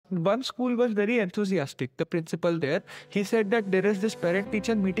one school was very enthusiastic. The principal there, he said that there is this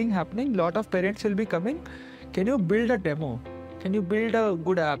parent-teacher meeting happening. Lot of parents will be coming. Can you build a demo? Can you build a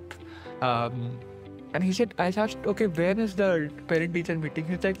good app? And he said, I asked, okay, when is the parent-teacher meeting?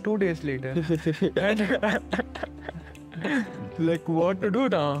 He's like, 2 days later. And like, what to do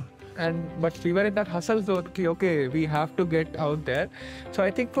now? But we were in that hustle zone. Okay, we have to get out there. So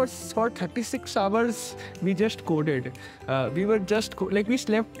I think for 36 hours we just coded. We were just we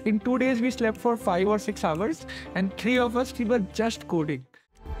slept in 2 days. We slept for 5 or 6 hours, and 3 of us we were just coding.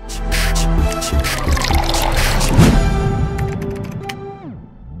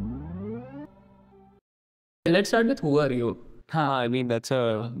 Let's start with who are you? I mean, that's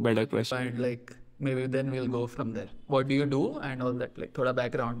a better question. And like maybe then we'll go from there. What do you do and all that, like thoda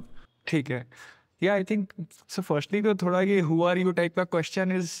background. ठीक है. Yeah, I think so. Firstly, the thoda ye who are you type of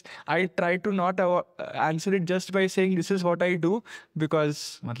question is, I try to not answer it just by saying this is what I do,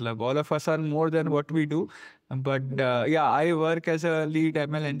 because all of us are more than what we do. But yeah, I work as a lead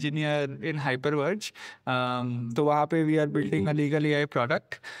ML engineer in HyperVerge. So wahan pe we are building a legal AI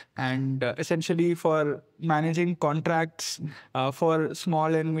product, and essentially for managing contracts for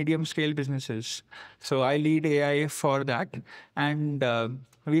small and medium scale businesses. So I lead AI for that, and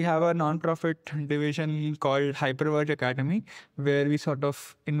we have a non-profit division called HyperVerge Academy, where we sort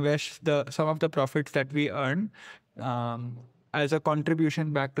of invest some of the profits that we earn as a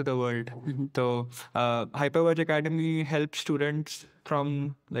contribution back to the world. So HyperVerge Academy helps students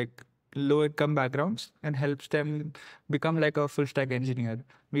from low-income backgrounds and helps them become like a full-stack engineer.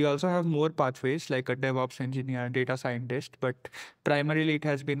 We also have more pathways like a DevOps engineer, data scientist, but primarily it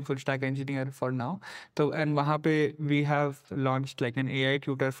has been full-stack engineer for now. So, and wahan pe we have launched like an AI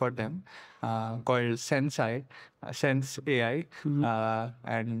tutor for them called Sense AI,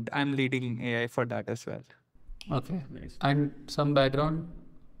 and I'm leading AI for that as well. Okay, nice. And some background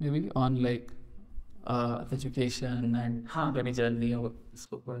maybe on like education and any journey or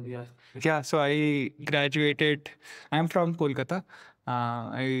Yeah, so I graduated. I'm from Kolkata.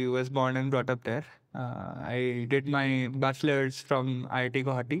 I was born and brought up there. I did my bachelor's from IIT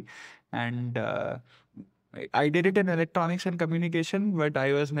Guwahati, and I did it in electronics and communication, but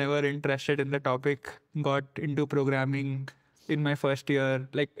I was never interested in the topic. Got into programming in my first year,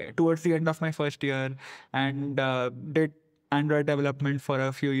 like towards the end of my first year, and did Android development for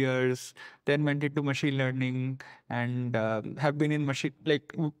a few years, then went into machine learning, and have been in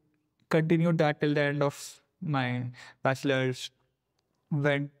continued that till the end of my bachelor's.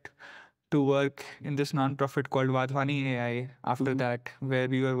 Went to work in this non-profit called Wadhwani AI after that, where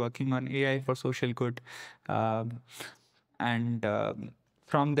we were working on AI for social good. And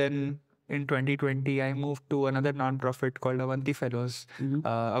from then, in 2020, I moved to another non-profit called Avanti Fellows.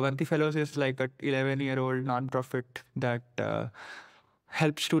 Avanti Fellows is like an 11-year-old non-profit that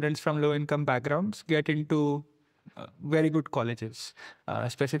helps students from low-income backgrounds get into very good colleges,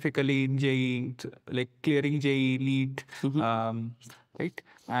 specifically in JEE, like clearing JEE, NEET, right?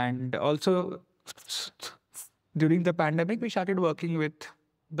 And also, during the pandemic, we started working with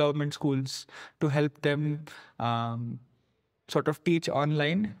government schools to help them sort of teach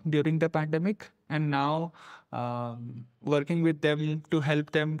online during the pandemic, and now working with them to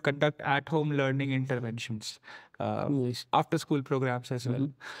help them conduct at-home learning interventions, after-school programs as well.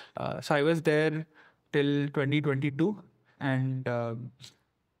 So I was there till 2022, and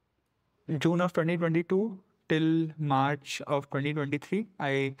June of 2022 till March of 2023,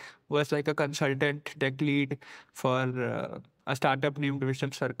 I was like a consultant tech lead for a startup named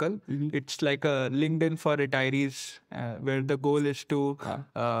Vision Circle. It's like a LinkedIn for retirees, where the goal is to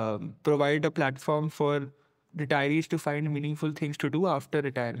provide a platform for retirees to find meaningful things to do after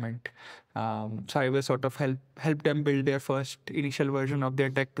retirement. So I was sort of help them build their first initial version of their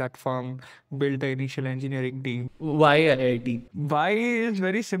tech platform, build the initial engineering team. Why IIT? Why is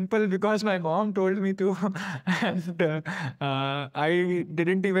very simple, because my mom told me to, and I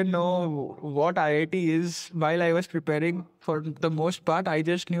didn't even know what IIT is while I was preparing. For the most part, I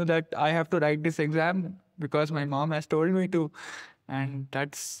just knew that I have to write this exam because my mom has told me to. And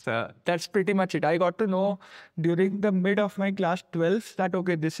that's pretty much it. I got to know during the mid of my class 12 that,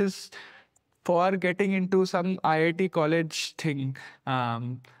 okay, this is for getting into some IIT college thing.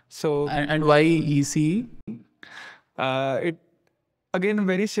 So and why ECE? It again, a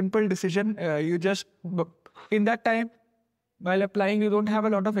very simple decision. You just, in that time, while applying, you don't have a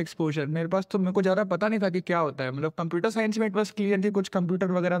lot of exposure. मेरे को ज़्यादा पता नहीं था कि क्या होता है. मतलब computer science में it was clear कि कुछ computer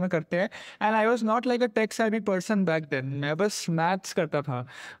वगैरह में करते हैं. And I was not like a tech savvy person back then. मैं बस maths करता था.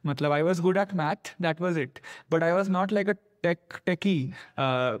 मतलब I was good at math. That was it. But I was not like a techie.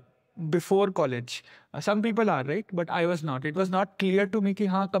 before college. Some people are, right? But I was not. It was not clear to me कि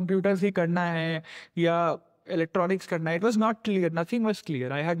हाँ computers ही करना है या electronics करना है. It was not clear. Nothing was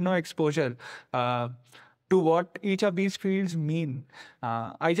clear. I had no exposure to what each of these fields mean.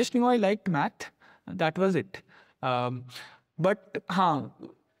 I just knew I liked math. That was it. But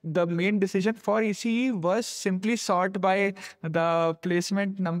the main decision for ECE was simply sort by the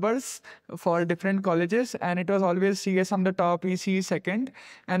placement numbers for different colleges, and it was always CS on the top, ECE second,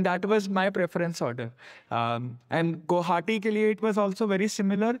 and that was my preference order. And Guwahati ke liye it was also very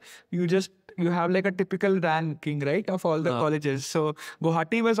similar. You have like a typical ranking, right, of all the colleges. So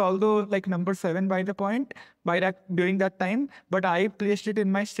Guwahati was although like number 7 by the point during that time, but I placed it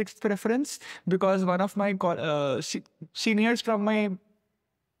in my 6th preference because one of my seniors from my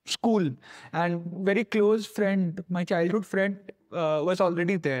school and very close friend, my childhood friend, was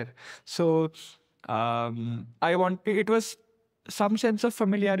already there. So it was some sense of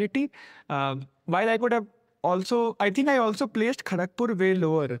familiarity. While I could have I think I also placed Kharagpur way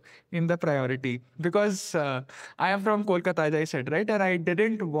lower in the priority because I am from Kolkata, as I said, right? And I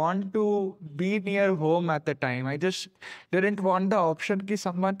didn't want to be near home at the time. I just didn't want the option कि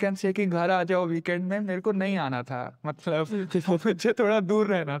someone can say कि घर आ जाओ weekend में. मेरे को नहीं आना था. मतलब मुझे थोड़ा दूर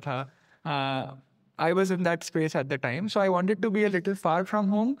रहना था. I was in that space at the time, so I wanted to be a little far from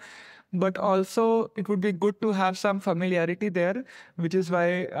home. But also, it would be good to have some familiarity there, which is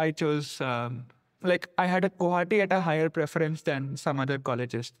why I chose. I had a Guwahati at a higher preference than some other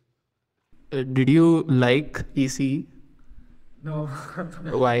colleges. Did you like ECE? No.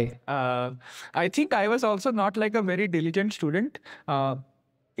 Why? I think I was also not like a very diligent student.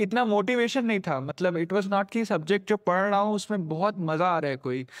 इतना motivation नहीं था. मतलब it was not कि subject जो पढ़ रहा हूँ उसमें बहुत मजा आ रहा है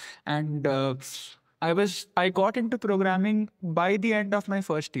कोई. And I got into programming by the end of my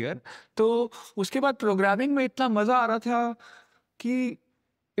first year. तो उसके बाद प्रोग्रामिंग में इतना मजा आ रहा था कि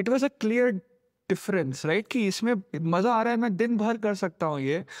it was a clear difference, right? कि इसमें मजा आ रहा है, मैं दिन भर कर सकता हूँ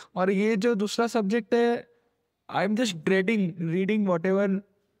ये. और ये जो दूसरा सब्जेक्ट है, I'm just dreading reading whatever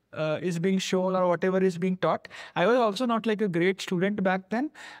is being shown or whatever is being taught. I was also not like a great student back then,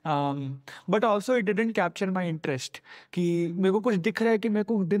 but also it didn't capture my interest. कि मेरे को कुछ दिख रहा है कि मेरे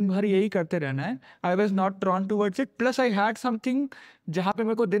को दिन भर यही करते रहना है. I was not drawn towards it. Plus I had something जहाँ पे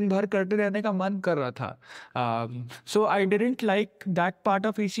मेरे को दिन भर करते रहने का मन कर रहा था. So I didn't like that part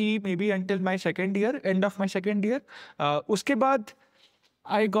of ECE maybe until my second year, end of my second year. उसके बाद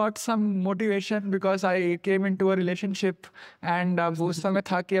I got some motivation because I came into a relationship and उस समय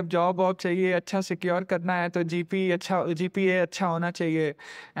था कि अब जॉब चाहिए, अच्छा सिक्योर करना है, तो GPA अच्छा होना चाहिए.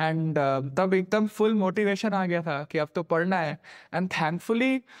 एंड तब एकदम फुल मोटिवेशन आ गया था कि अब तो पढ़ना है. एंड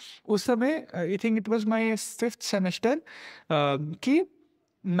थैंकफुली उस समय I think it was my 5th semester कि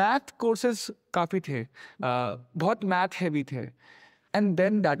मैथ कोर्सेज काफ़ी थे, बहुत मैथ हैवी थे. And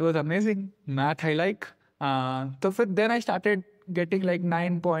then that was amazing. Math I like. तो फिर then I started getting like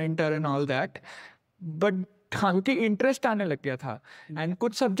 9-pointer and all that, but क्योंकि इंटरेस्ट आने लग गया था. एंड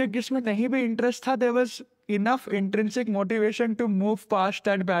कुछ सब्जेक्ट जिसमें नहीं भी इंटरेस्ट था, there was enough intrinsic motivation to move past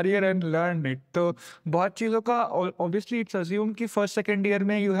that barrier and learn it. तो बहुत चीज़ों का ऑब्वियसली इट्स अज्यूम कि फर्स्ट सेकेंड ईयर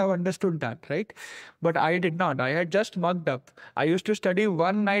में you have understood that, right? But I did not. I had just मक्ड up. I used to study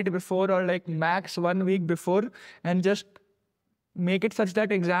 1 night before और like max 1 week before and just make it such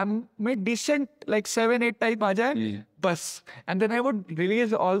that exam में decent like 7-8 type आ जाए बस. And then I would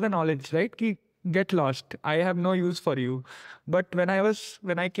release all the knowledge, right? कि get lost. I have no use for you. But when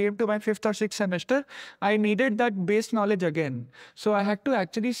I came to my 5th or 6th semester, I needed that base knowledge again. So I had to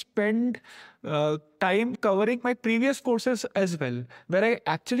actually spend time covering my previous courses as well, where I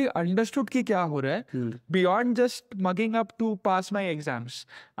actually understood कि क्या हो रहा है beyond just mugging up to pass my exams.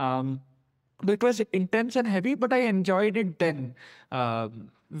 It was intense and heavy, but I enjoyed it then.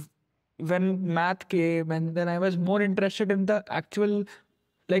 When math came, and then I was more interested in the actual,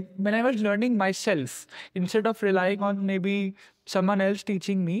 like when I was learning myself, instead of relying on maybe someone else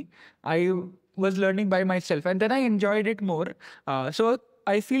teaching me, I was learning by myself, and then I enjoyed it more. So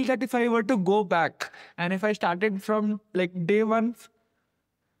I feel that if I were to go back, and if I started from like day one,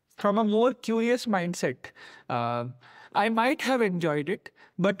 from a more curious mindset, I might have enjoyed it,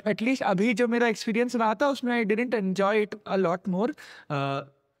 but at least अभी जो मेरा experience रहा था उसमें I didn't enjoy it a lot more.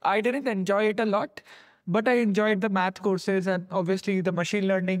 I didn't enjoy it a lot, but I enjoyed the math courses and obviously the machine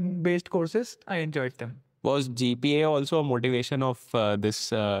learning based courses. I enjoyed them. Was GPA also a motivation of this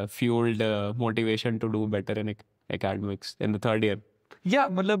fueled motivation to do better in academics in the third year? Yeah,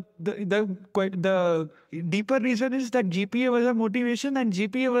 matlab, the deeper reason is that GPA was a motivation, and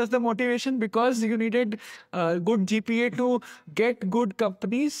GPA was the motivation because you needed good GPA to get good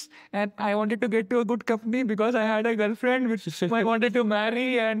companies, and I wanted to get to a good company because I had a girlfriend which I wanted to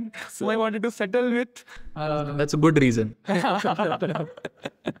marry and who I wanted to settle with. That's a good reason.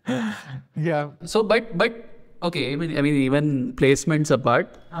 Yeah. So, but okay. I mean, even placements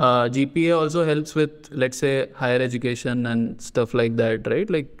apart, GPA also helps with, let's say, higher education and stuff like that, right?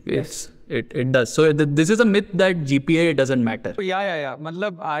 Like it does. So this is a myth that GPA doesn't matter. Yeah.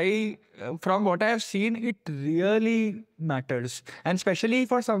 Matlab, from what I have seen, it really matters. And especially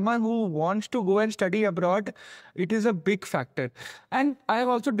for someone who wants to go and study abroad, it is a big factor. And I have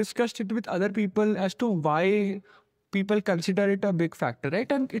also discussed it with other people as to why people consider it a big factor, right?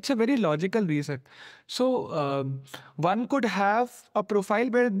 And it's a very logical reason. So one could have a profile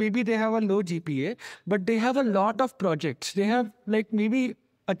where maybe they have a low GPA, but they have a lot of projects. They have like maybe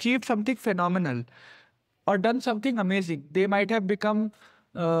achieved something phenomenal or done something amazing. They might have become,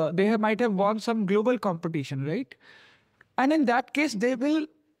 might have won some global competition, right? And in that case, they will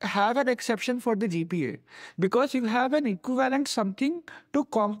have an exception for the GPA because you have an equivalent something to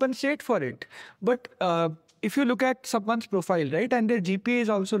compensate for it. But if you look at someone's profile, right, and their GPA is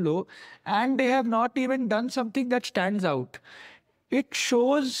also low, and they have not even done something that stands out, it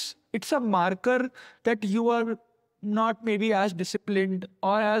shows, it's a marker that you are not maybe as disciplined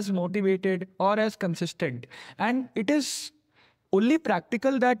or as motivated or as consistent. And it is only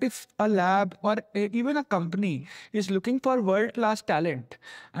practical that if a lab or even a company is looking for world-class talent,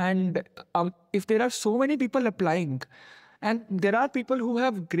 and if there are so many people applying, and there are people who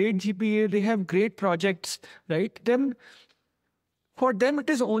have great GPA, they have great projects, right? Then for them, it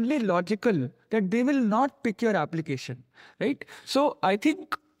is only logical that they will not pick your application, right? So I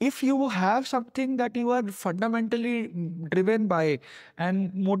think if you have something that you are fundamentally driven by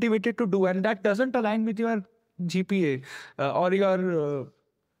and motivated to do, and that doesn't align with your GPA or your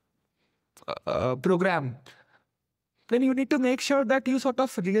program, then you need to make sure that you sort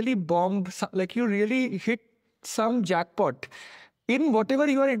of really bomb, like you really hit some jackpot in whatever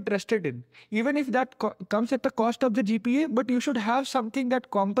you are interested in, even if that comes at the cost of the GPA, but you should have something that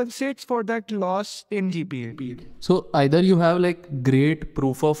compensates for that loss in GPA. So either you have like great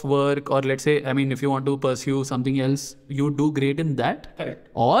proof of work, or let's say, I mean, if you want to pursue something else, you do great in that. Correct.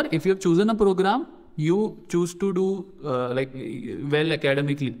 Or if you've chosen a program, you choose to do like well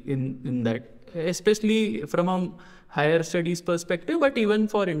academically in that, especially from a higher studies perspective, but even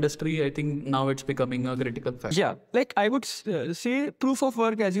for industry, I think now it's becoming a critical factor. Yeah, like I would say proof of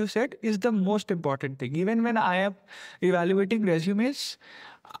work, as you said, is the most important thing. Even when I am evaluating resumes,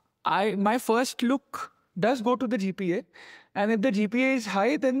 my first look does go to the GPA. And if the GPA is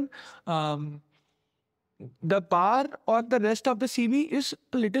high, then the bar or the rest of the CV is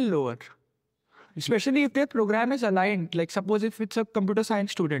a little lower. Especially if their program is aligned, like suppose if it's a computer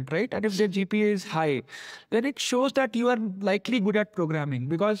science student, right? And if their GPA is high, then it shows that you are likely good at programming,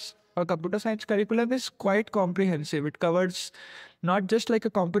 because a computer science curriculum is quite comprehensive. It covers not just like a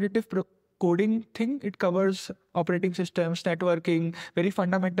competitive coding thing, it covers operating systems, networking, very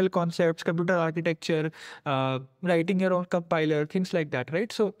fundamental concepts, computer architecture, writing your own compiler, things like that,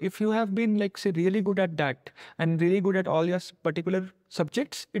 right? So if you have been like say really good at that and really good at all your particular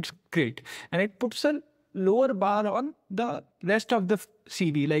subjects, it's great. And it puts a lower bar on the rest of the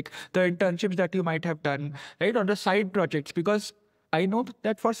CV, like the internships that you might have done, right? Or the side projects, because I know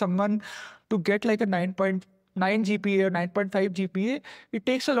that for someone to get like a 9.9 GPA or 9.5 GPA, it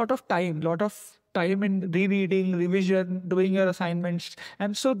takes a lot of time in rereading, revision, doing your assignments.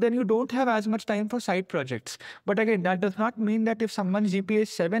 And so then you don't have as much time for side projects. But again, that does not mean that if someone's GPA is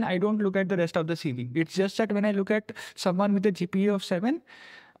 7, I don't look at the rest of the CV. It's just that when I look at someone with a GPA of 7,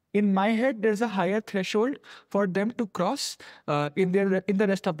 in my head, there's a higher threshold for them to cross in the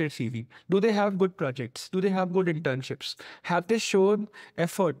rest of their CV. Do they have good projects? Do they have good internships? Have they shown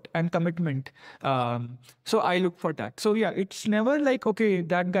effort and commitment? So I look for that. So yeah, it's never like, okay,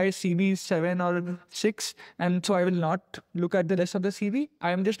 that guy's CV is 7 or 6, and so I will not look at the rest of the CV.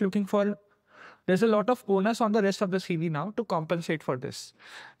 I am just looking for, there's a lot of onus on the rest of the CV now to compensate for this.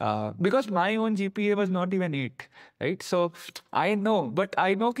 Because my own GPA was not even 8, right? So I know that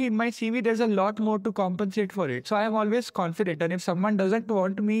in my CV, there's a lot more to compensate for it. So I am always confident. And if someone doesn't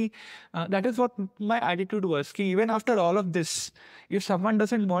want me, that is what my attitude was. Even after all of this, if someone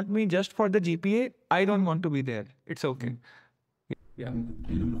doesn't want me just for the GPA, I don't want to be there. It's okay. Yeah.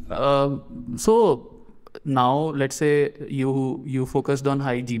 So now let's say you focused on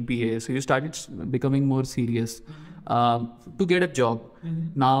high GPA, so you started becoming more serious to get a job.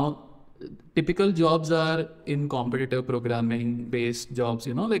 Now typical jobs are in competitive programming based jobs,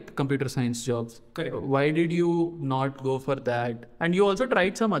 like computer science jobs. Correct. Why did you not go for that? And you also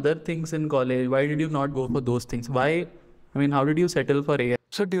tried some other things in college. Why did you not go for those things? How did you settle for AI?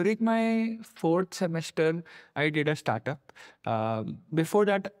 So during my fourth semester, I did a startup. Before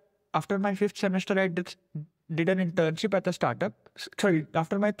that, after my fifth semester, I did an internship at a startup. Sorry,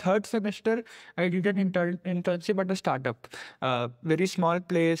 after my third semester, I did an internship at a startup. Very small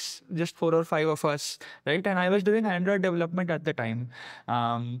place, just 4 or 5 of us, right? And I was doing Android development at the time.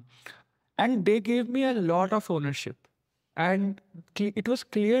 And they gave me a lot of ownership. And it was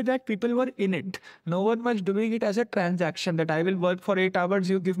clear that people were in it. No one was doing it as a transaction that I will work for 8 hours,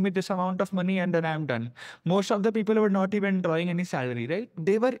 you give me this amount of money, and then I'm done. Most of the people were not even drawing any salary, right?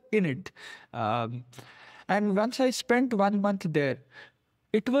 They were in it. And once I spent 1 month there,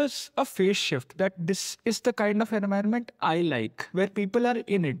 it was a phase shift that this is the kind of environment I like, where people are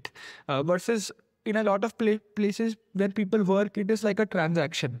in it, versus in a lot of places where people work, it is like a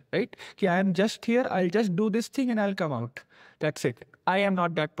transaction, right? Okay, I am just here, I'll just do this thing and I'll come out. That's it. I am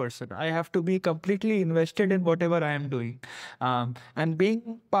not that person. I have to be completely invested in whatever I am doing. And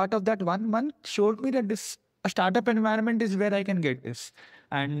being part of that 1 month showed me that a startup environment is where I can get this.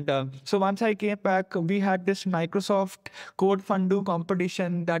 And so once I came back, we had this Microsoft Code Fundu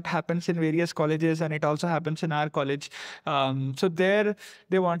competition that happens in various colleges, and it also happens in our college. So there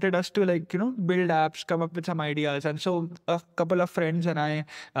they wanted us to build apps, come up with some ideas. And so a couple of friends and I,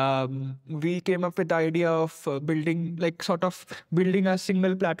 we came up with the idea of building a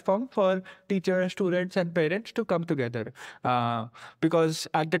single platform for teachers, students, and parents to come together. Because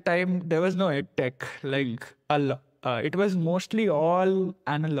at the time there was no ed tech, it was mostly all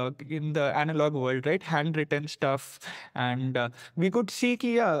analog in the analog world, right? Handwritten stuff. And we could see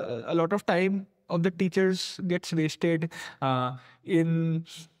a lot of time of the teachers gets wasted in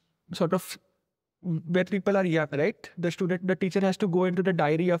sort of where people are young, right? The teacher has to go into the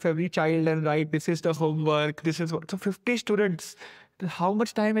diary of every child and write, this is the homework, this is what. So 50 students, how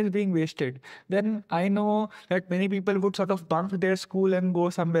much time is being wasted? Then I know that many people would sort of bunk their school and go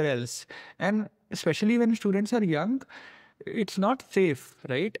somewhere else. And especially when students are young, it's not safe,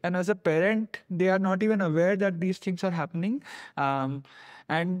 right? And as a parent, they are not even aware that these things are happening.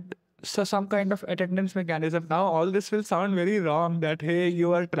 And so some kind of attendance mechanism. Now all this will sound very wrong that, hey,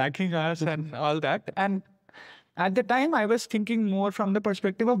 you are tracking us and all that. And at the time, I was thinking more from the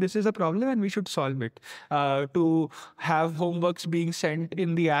perspective of this is a problem and we should solve it. To have homeworks being sent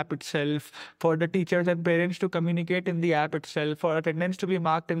in the app itself, for the teachers and parents to communicate in the app itself, for attendance to be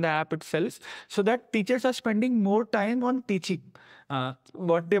marked in the app itself, so that teachers are spending more time on teaching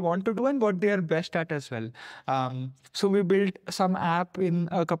what they want to do and what they are best at as well. So we built some app in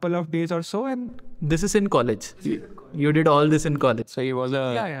a couple of days or so, and this is in college. You did all this in college. So you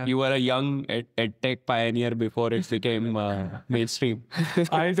were a young ed tech pioneer before it became mainstream.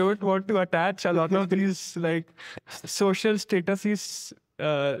 I don't want to attach a lot of these social statuses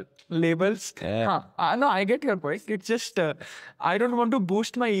labels. Yeah. No, I get your point. It's just I don't want to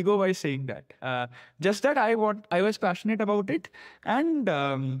boost my ego by saying that. Just that I was passionate about it,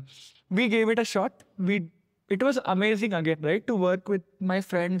 and we gave it a shot. It was amazing again, right? To work with my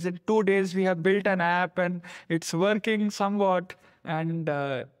friends. In 2 days, we have built an app and it's working somewhat. And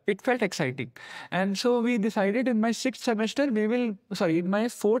it felt exciting. And so we decided in my in my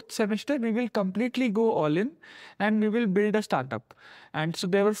fourth semester, we will completely go all in and we will build a startup. And so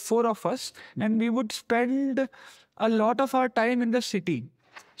there were 4 of us and we would spend a lot of our time in the city.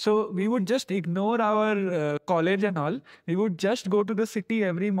 So we would just ignore our college and all. We would just go to the city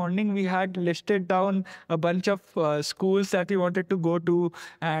every morning. We had listed down a bunch of schools that we wanted to go to,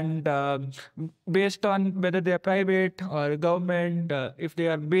 and based on whether they are private or government, if they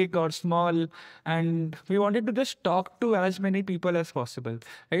are big or small, and we wanted to just talk to as many people as possible,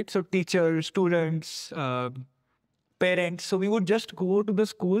 right? So teachers, students, parents. So we would just go to the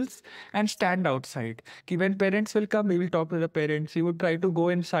schools and stand outside. When parents will come, we will talk to the parents. We would try to go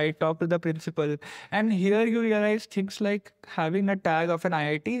inside, talk to the principal. And here you realize things like having a tag of an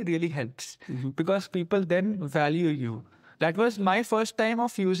IIT really helps, because people then value you. That was my first time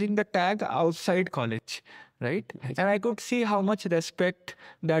of using the tag outside college, right? And I could see how much respect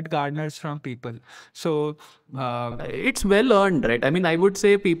that garners from people. So it's well earned, right? I would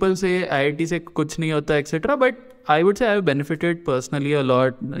say people say IIT se kuch nahi hota, etc. But I would say I've benefited personally a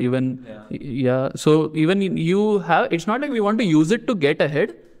lot. Even So even you have. It's not like we want to use it to get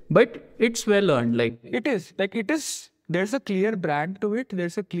ahead, but it's well earned. It is. There's a clear brand to it.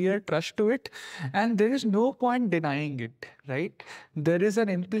 There's a clear trust to it. And there is no point denying it, right? There is an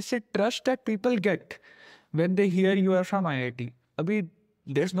implicit trust that people get when they hear you are from IIT.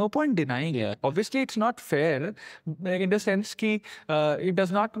 there's no point denying it. Obviously, it's not fair in the sense that it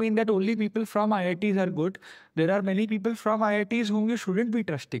does not mean that only people from IITs are good. There are many people from IITs whom you shouldn't be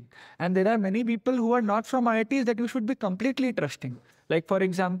trusting. And there are many people who are not from IITs that you should be completely trusting. Like, for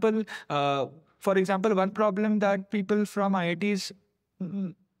example, one problem that people from IITs,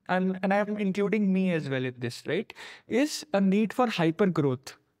 and I'm including me as well in this, right, is a need for hyper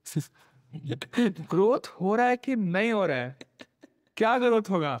growth. Growth हो रहा है कि नहीं हो रहा है, क्या growth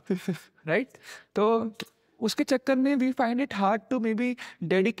होगा, राइट? तो उसके चक्कर में we find it hard to maybe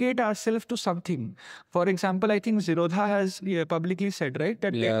dedicate ourselves to something. For example, I think Zerodha has publicly said, right,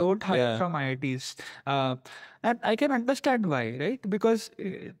 that they don't hire from IITs. And I can understand why, right? Because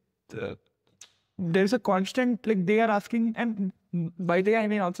there's a constant, like, they are asking, and by they I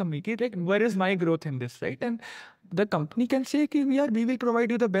mean also Miki, like, where is my growth in this, right? And the company can say, we will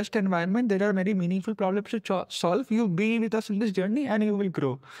provide you the best environment. There are many meaningful problems to solve. You be with us in this journey and you will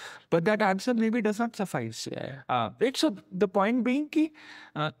grow. But that answer maybe does not suffice. Right? So the point being,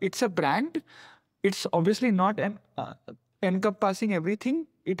 it's a brand. It's obviously not encompassing everything.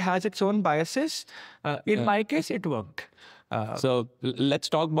 It has its own biases. In my case, it worked. So let's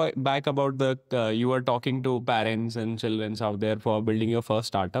talk back about you were talking to parents and children out there for building your first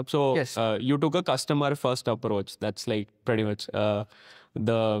startup. So yes. You took a customer first approach. That's like pretty much so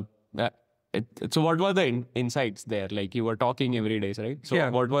what were the insights there? Like, you were talking every day, right? So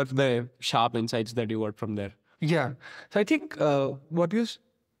what were the sharp insights that you got from there? Yeah. So I think what you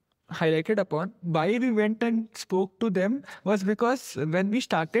highlighted upon, why we went and spoke to them was because when we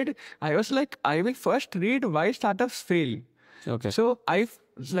started, I was like, I will first read why startups fail. Okay. So I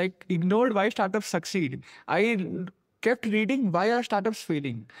ignored why startups succeed. I kept reading why are startups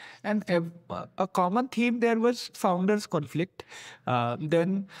failing, and a common theme there was founders conflict.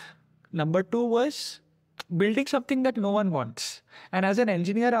 Then number 2 was building something that no one wants. And as an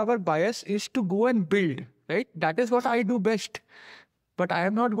engineer, our bias is to go and build, right? That is what I do best. But I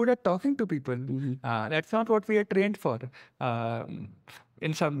am not good at talking to people. That's not what we are trained for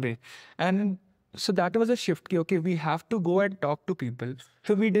in some way. And so that was a shift. Okay, we have to go and talk to people.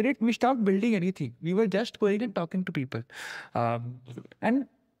 So we did it. We stopped building anything. We were just going and talking to people. And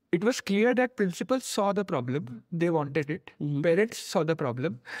it was clear that principals saw the problem. They wanted it. Parents saw the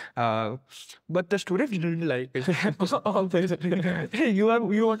problem. But the students didn't like it. You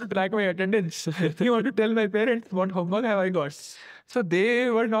want to track my attendance. You want to tell my parents what homework have I got. So they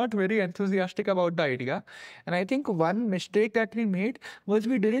were not very enthusiastic about the idea. And I think one mistake that we made was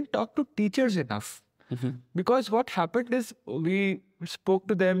we didn't talk to teachers enough. Because what happened is we spoke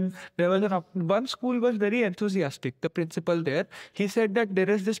to them. There was one school was very enthusiastic. The principal there, he said that there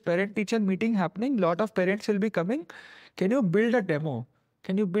is this parent-teacher meeting happening. Lot of parents will be coming. Can you build a demo?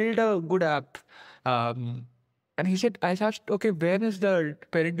 Can you build a good app? And he said, I asked, okay, when is the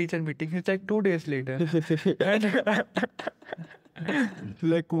parent-teacher meeting? It's like 2 days later. And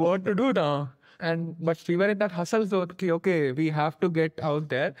like, what to do now? But we were in that hustle zone. Okay, we have to get out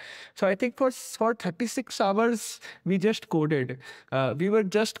there. So I think for 36 hours, we just coded. We were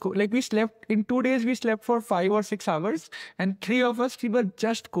just we slept in 2 days. We slept for 5 or 6 hours, and 3 of us, we were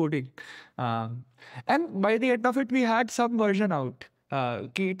just coding. And by the end of it, we had some version out.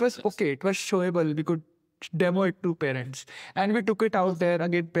 It was okay. It was showable. We could demo it to parents, and we took it out there.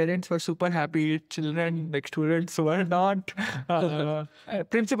 Again, parents were super happy. Children, like students, were not.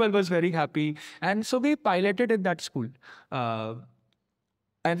 Principal was very happy, and so we piloted in that school.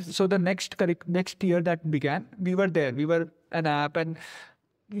 And so the next year that began, we were there. We were an app, and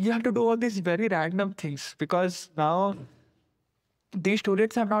you have to do all these very random things because now these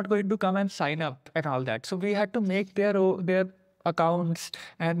students are not going to come and sign up and all that. So we had to make their accounts,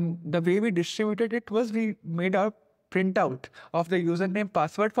 and the way we distributed it was we made a printout of the username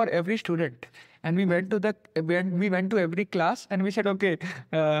password for every student, and we went to every class and we said, okay,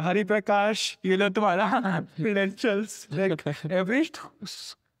 Hari Prakash, ye lo tumhara credentials. Like every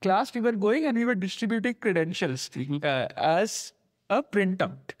class we were going and we were distributing credentials as a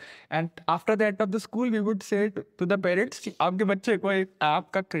printout. And after the end of the school, we would say to the parents, आपके बच्चे को एक app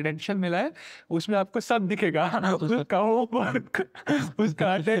का credential मिला है, उसमें आपको सब दिखेगा, उसका homework,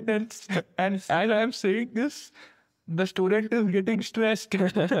 उसका attendance. And as I am saying this, the student is getting stressed.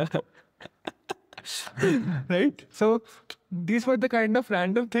 Right? So these were the kind of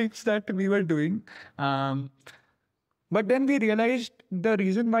random things that we were doing. But then we realized the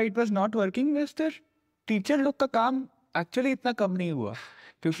reason why it was not working was the teacher लोग का काम actually इतना कम नहीं हुआ,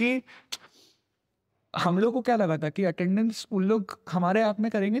 क्योंकि हम लोग को क्या लगा था कि अटेंडेंस उन लोग हमारे ऐप में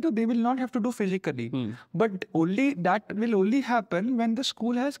करेंगे तो they will not have to do physically, but only that will only happen when the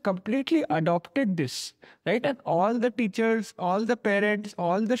school has completely adopted this, right, and all the teachers, all the parents,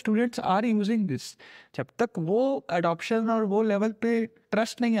 all the students are using this. जब तक वो adoption और वो level पे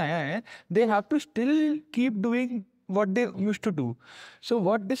trust नहीं आया है, they have to still keep doing what they used to do. So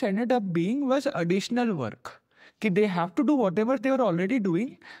what this ended up being was additional work. They have to do whatever they were already doing,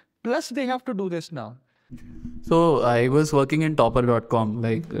 plus they have to do this now. So I was working in topper.com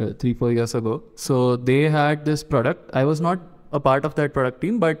like 3-4 years ago. So they had this product. I was not a part of that product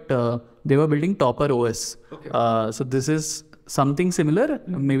team, but they were building Topper OS. Okay. So this is something similar,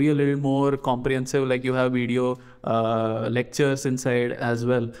 maybe a little more comprehensive, like you have video lectures inside as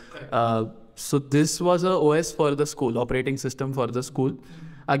well. So this was a OS for the school, operating system for the school.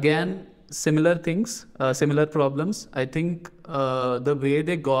 Again, similar things, similar problems. I think the way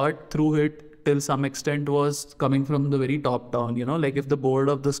they got through it till some extent was coming from the very top down, you know, like if the board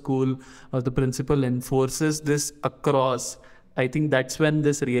of the school or the principal enforces this across, I think that's when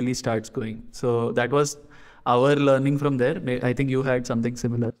this really starts going. So that was our learning from there. I think you had something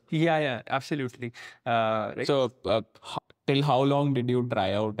similar. Yeah, absolutely. Right. So till how long did you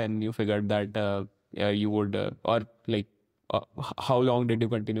try out and you figured that you would or like how long did you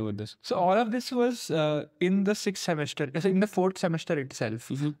continue with this? So all of this was in the 6th semester, in the 4th semester itself,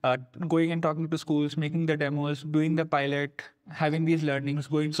 going and talking to schools, making the demos, doing the pilot, having these learnings,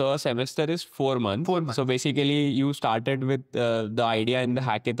 going. So a semester is 4 months. 4 months. So basically you started with the idea in the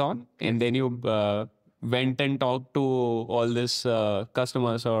hackathon, and then you went and talked to all this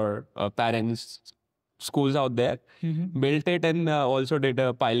customers or parents, schools out there, built it, and also did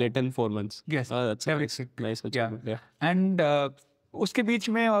a pilot in 4 months. Yes, that's everything. Nice. Yeah. And uske beech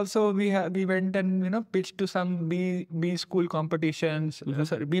mein also we went and pitched to some B school competitions,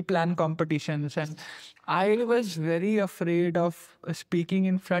 sorry, B plan competitions, and I was very afraid of speaking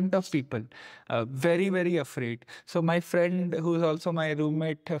in front of people, very, very afraid. So my friend, who's also my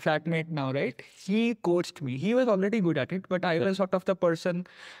roommate, flatmate now, right? He coached me. He was already good at it, but I was sort of the person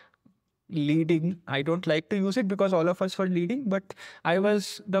leading. I don't like to use it because all of us were leading, but I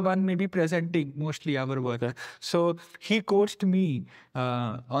was the one maybe presenting mostly our work. So he coached me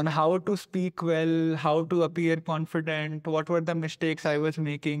on how to speak well, how to appear confident, what were the mistakes I was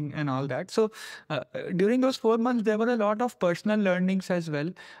making and all that. So during those 4 months, there were a lot of personal learnings as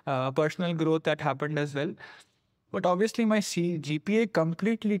well, personal growth that happened as well. But obviously my GPA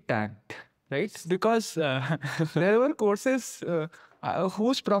completely tanked, right? Because there were courses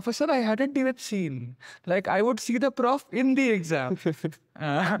whose professor I hadn't even seen. Like I would see the prof in the exam.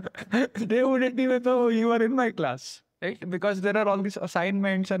 They wouldn't even know you were in my class, right? Because there are all these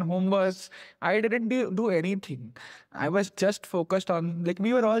assignments and homeworks. I didn't do anything. I was just focused on, like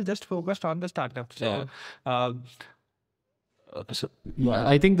we were all just focused on the startup. So, I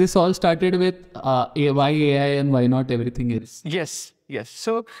think this all started with why AI and why not everything else. Yes.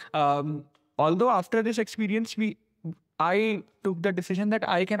 So although after this experience, I took the decision that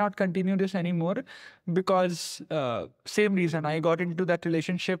I cannot continue this anymore because same reason, I got into that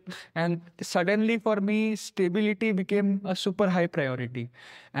relationship and suddenly for me, stability became a super high priority.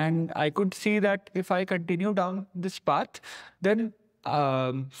 And I could see that if I continue down this path, then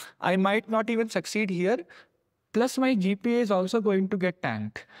I might not even succeed here. Plus my GPA is also going to get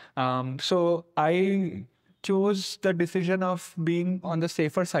tanked. So I chose the decision of being on the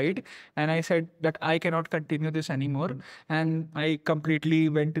safer side, and I said that I cannot continue this anymore, and I completely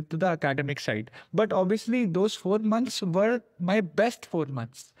went into the academic side. But obviously those 4 months were my best 4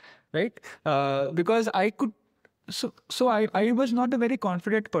 months, right? Because I could So I was not a very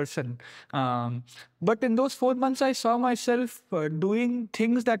confident person. But in those 4 months, I saw myself doing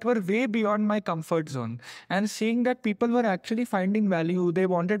things that were way beyond my comfort zone, and seeing that people were actually finding value. They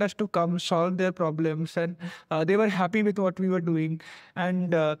wanted us to come solve their problems, and they were happy with what we were doing.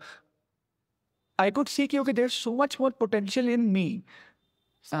 And I could see, okay, there's so much more potential in me.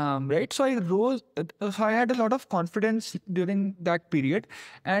 Right. So I had a lot of confidence during that period.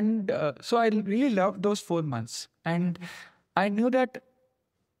 And so I really loved those 4 months. And I knew that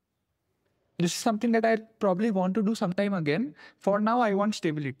this is something that I probably want to do sometime again. For now, I want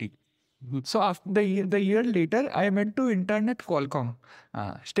stability. So after the year later, I went to intern at Qualcomm.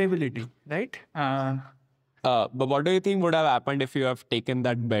 Stability, right? But what do you think would have happened if you have taken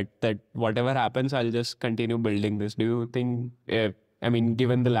that bet that whatever happens, I'll just continue building this? Do you think,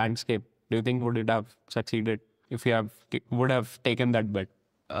 given the landscape, do you think would it have succeeded if you would have taken that bet?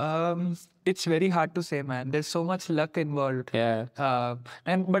 It's very hard to say, man. There's so much luck involved. Yeah.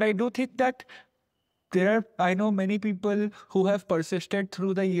 But I do think that I know many people who have persisted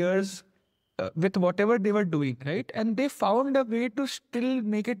through the years with whatever they were doing, right? And they found a way to still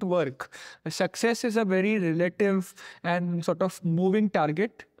make it work. Success is a very relative and sort of moving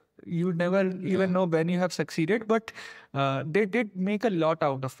target. You never even know when you have succeeded, but they did make a lot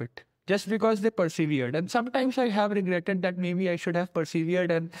out of it just because they persevered. And sometimes I have regretted that maybe I should have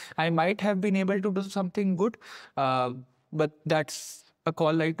persevered and I might have been able to do something good. But that's a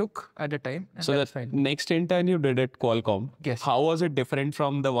call I took at the time. So that's fine. Next intern you did at Qualcomm. Yes. How was it different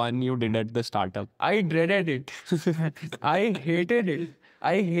from the one you did at the startup? I dreaded it. I hated it.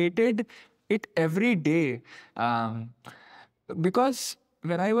 I hated it every day. Because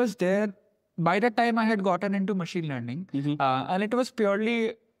when I was there, by the time I had gotten into machine learning, and it was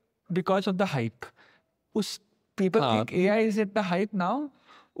purely because of the hype. People think AI is at the hype now.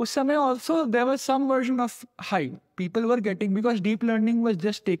 Us samay also there was some version of hype people were getting because deep learning was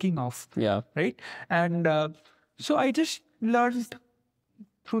just taking off. Yeah. Right. And so I just learned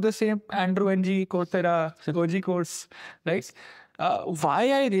through the same Andrew NG, Coursera, Goji course, right?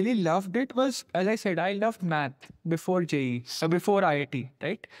 Why I really loved it was, as I said, I loved math before JE, before IIT,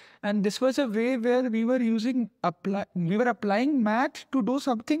 right? And this was a way where we were applying math to do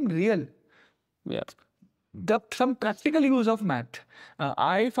something real. Yeah. Some practical use of math.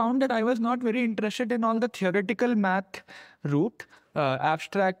 I found that I was not very interested in all the theoretical math route,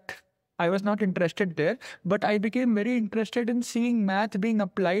 abstract. I was not interested there, but I became very interested in seeing math being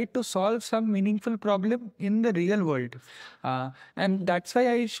applied to solve some meaningful problem in the real world. And that's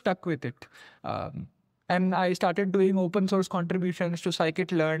why I stuck with it. And I started doing open source contributions to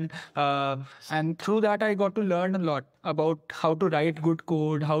scikit-learn. And through that, I got to learn a lot about how to write good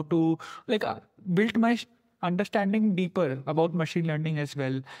code, how to build my understanding deeper about machine learning as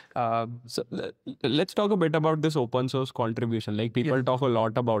well. So let's talk a bit about this open source contribution. Like people talk a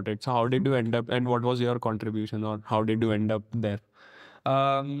lot about it. So how did you end up and what was your contribution or how did you end up there?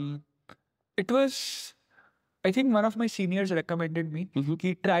 It was, I think one of my seniors recommended me.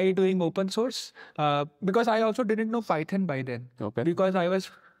 He tried doing open source because I also didn't know Python by then. Okay. Because I was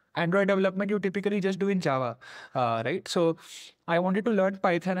Android development, you typically just do in Java, right? So I wanted to learn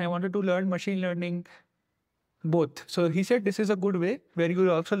Python. I wanted to learn machine learning. Both. So he said this is a good way where you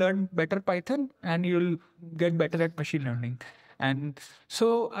will also learn better Python and you'll get better at machine learning. And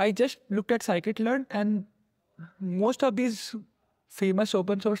so I just looked at scikit-learn, and most of these famous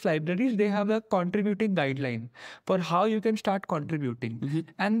open source libraries, they have a contributing guideline for how you can start contributing.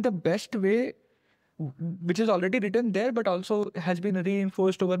 And the best way, which is already written there, but also has been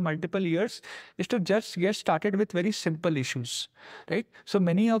reinforced over multiple years, is to just get started with very simple issues, right? So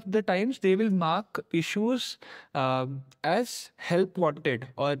many of the times they will mark issues as help wanted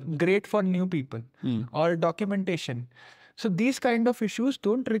or great for new people or documentation. So these kind of issues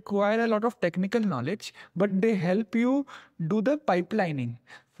don't require a lot of technical knowledge, but they help you do the pipelining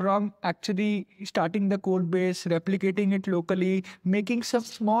from actually starting the code base, replicating it locally, making some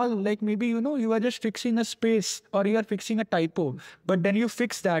small, like maybe, you are just fixing a space or you are fixing a typo, but then you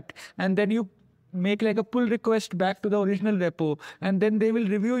fix that and then you make like a pull request back to the original repo, and then they will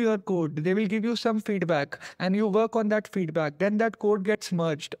review your code. They will give you some feedback and you work on that feedback. Then that code gets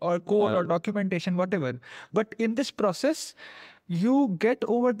merged or code or documentation, whatever. But in this process, you get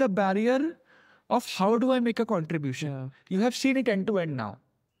over the barrier of how do I make a contribution? Yeah. You have seen it end to end now.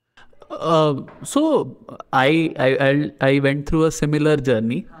 So I went through a similar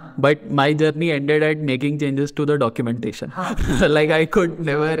journey, but my journey ended at making changes to the documentation. Like I could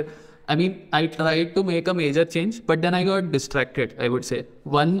never, I tried to make a major change, but then I got distracted, I would say.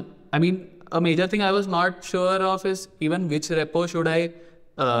 A major thing I was not sure of is even which repo should I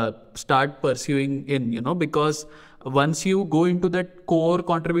start pursuing in, because once you go into that core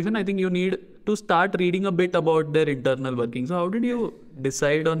contribution, I think you need to start reading a bit about their internal working. So how did you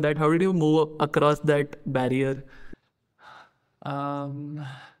decide on that? How did you move across that barrier?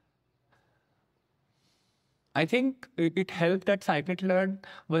 I think it helped that scikit-learn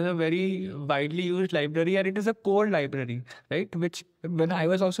was a very widely used library, and it is a core library, right? Which when I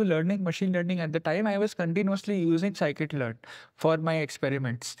was also learning machine learning at the time, I was continuously using scikit-learn for my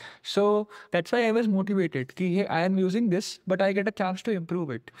experiments. So that's why I was motivated. Hey, I am using this, but I get a chance to improve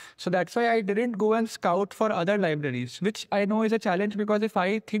it. So that's why I didn't go and scout for other libraries, which I know is a challenge because if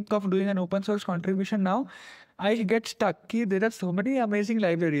I think of doing an open source contribution now, I get stuck. There are so many amazing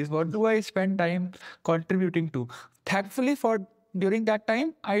libraries. What do I spend time contributing to? Thankfully, during that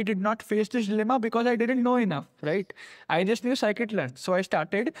time, I did not face this dilemma because I didn't know enough, right? I just knew scikit-learn. So I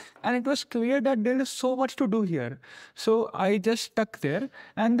started, and it was clear that there is so much to do here. So I just stuck there,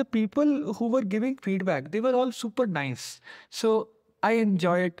 and the people who were giving feedback, they were all super nice. So I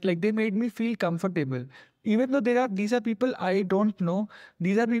enjoy it. Like they made me feel comfortable. even though these are people I don't know,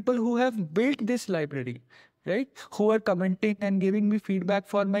 these are people who have built this library, right? Who are commenting and giving me feedback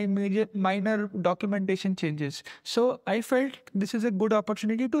for my minor documentation changes. So I felt this is a good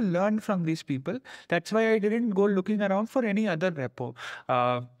opportunity to learn from these people. That's why I didn't go looking around for any other repo.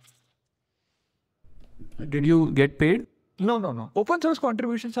 Did you get paid? No. Open source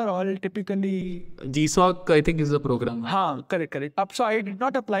contributions are all typically. GSOC, I think, is the program. Correct. So I did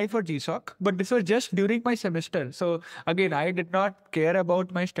not apply for GSOC, but this was just during my semester. So again, I did not care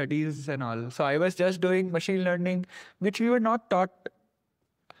about my studies and all. So I was just doing machine learning, which we were not taught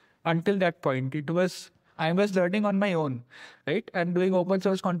until that point. I was learning on my own, right? And doing open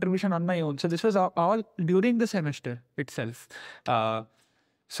source contribution on my own. So this was all during the semester itself.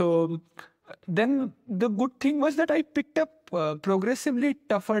 So then the good thing was that I picked up progressively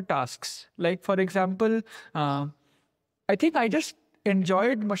tougher tasks. Like, for example, I think I just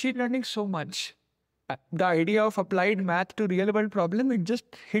enjoyed machine learning so much. The idea of applied math to real world problem, it just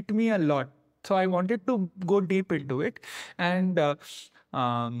hit me a lot. So I wanted to go deep into it. And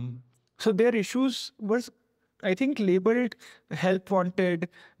so their issues was, I think, labeled help wanted,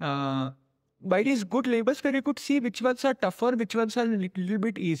 by these good labels where you could see which ones are tougher, which ones are a little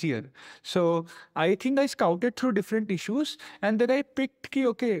bit easier. So I think I scouted through different issues and then I picked,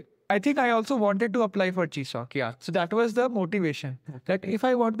 okay, I think I also wanted to apply for GSOC. Yeah. So that was the motivation. That if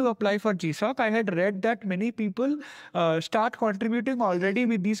I want to apply for GSOC, I had read that many people start contributing already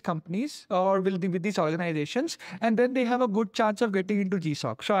with these companies or with these organizations, and then they have a good chance of getting into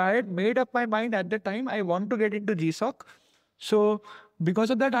GSOC. So I had made up my mind at the time, I want to get into GSOC. So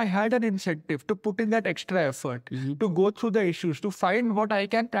because of that, I had an incentive to put in that extra effort, to go through the issues, to find what I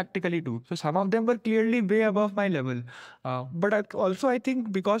can practically do. So some of them were clearly way above my level. But I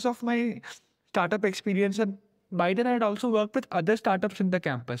think because of my startup experience, and by then I had also worked with other startups in the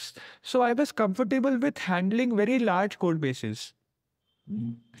campus. So I was comfortable with handling very large code bases.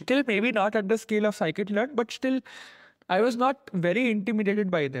 Still maybe not at the scale of scikit-learn, but still I was not very intimidated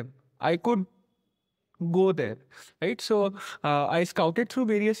by them. I could go there, right? So I scouted through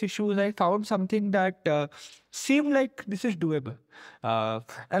various issues. I found something that seemed like this is doable.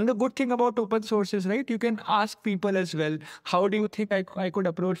 And the good thing about open source is, right, you can ask people as well, how do you think I could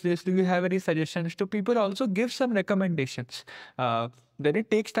approach this? Do you have any suggestions? To people also give some recommendations. Then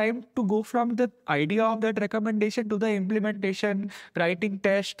it takes time to go from the idea of that recommendation to the implementation, writing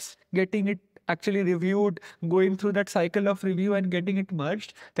tests, getting it actually reviewed, going through that cycle of review and getting it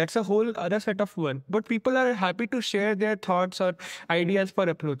merged. That's a whole other set of work. But people are happy to share their thoughts or ideas for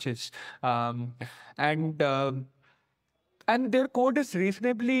approaches. And their code is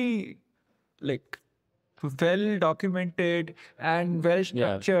reasonably well documented and well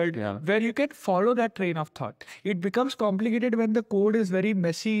structured, where you can follow that train of thought. It becomes complicated when the code is very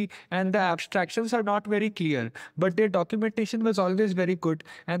messy and the abstractions are not very clear, but their documentation was always very good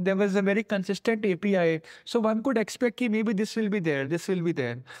and there was a very consistent API. So one could expect that maybe this will be there, this will be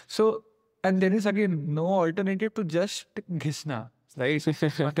there. So, and there is again no alternative to just ghisna. Right?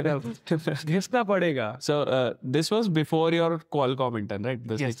 Ghisna padega. So this was before your Qualcomm intern, right?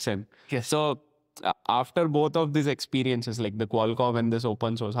 The 6th sem. Yes. So after both of these experiences, like the Qualcomm and this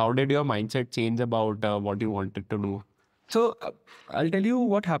open source, how did your mindset change about what you wanted to do? So I'll tell you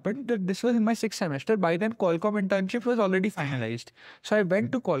what happened. This was in my 6th semester. By then, Qualcomm internship was already finalized. So I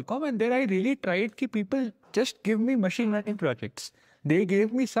went to Qualcomm and there I really tried that people just give me machine learning projects. They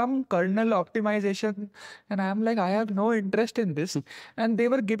gave me some kernel optimization and I'm like, I have no interest in this. And they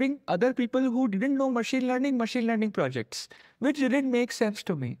were giving other people who didn't know machine learning projects, which didn't make sense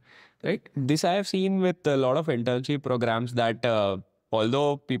to me. Right? This I have seen with a lot of internship programs that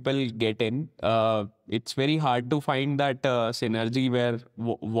although people get in, it's very hard to find that synergy where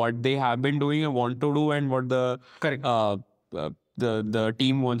what they have been doing and want to do and what the the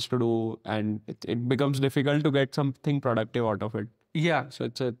team wants to do, and it becomes difficult to get something productive out of it. Yeah. So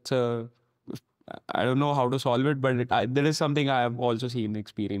it's a I don't know how to solve it, but there is something I have also seen,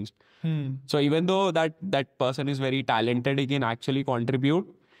 experienced. So even though that person is very talented, he can actually contribute.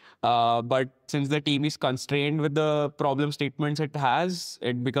 But since the team is constrained with the problem statements it has,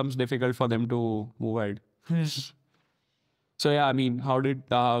 it becomes difficult for them to move ahead. So yeah, I mean,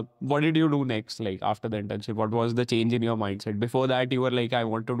 what did you do next, like after the internship? What was the change in your mindset? Before that, you were like, I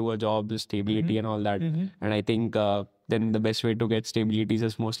want to do a job, the stability and all that. And I think then the best way to get stability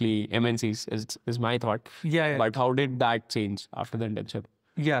is mostly MNCs, is my thought. Yeah. But how did that change after the internship?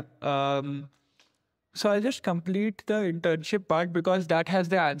 Yeah. So I'll just complete the internship part because that has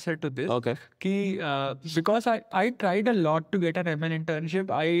the answer to this. Okay. Because I tried a lot to get an ML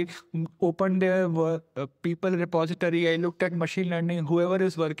internship. I opened their people repository. I looked at machine learning, whoever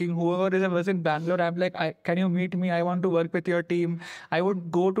is working, was in Bangalore. I'm like, can you meet me? I want to work with your team. I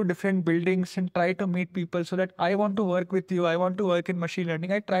would go to different buildings and try to meet people so that I want to work with you. I want to work in machine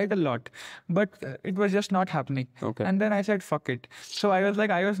learning. I tried a lot, but it was just not happening. Okay. And then I said, fuck it. So I was like,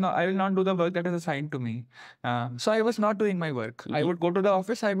 I will not do the work that is assigned to me. So I was not doing my work. I would go to the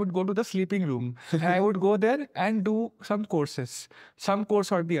office, I would go to the sleeping room, and I would go there and do some courses, some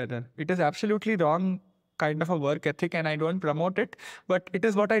course or the other. It is absolutely wrong kind of a work ethic, and I don't promote it, but it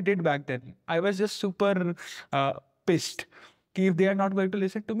is what I did back then. I was just super pissed. If they are not going to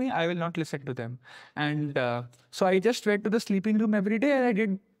listen to me, I will not listen to them. And so I just went to the sleeping room every day and I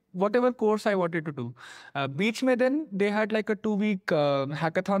did whatever course I wanted to do. Beach mein then they had like a 2-week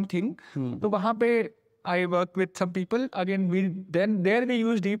hackathon thing. So wahan pe I worked with some people. Again, there we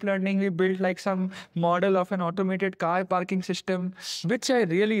used deep learning. We built like some model of an automated car parking system, which I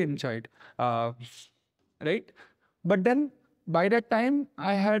really enjoyed. Right? But then by that time,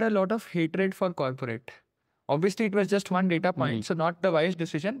 I had a lot of hatred for corporate. Obviously, it was just one data point, so not the wise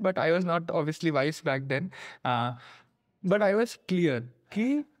decision, but I was not obviously wise back then. But I was clear,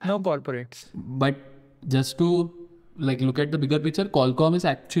 no corporates. But just to look at the bigger picture, Qualcomm is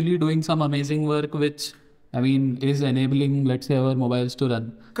actually doing some amazing work, which is enabling, let's say, our mobiles to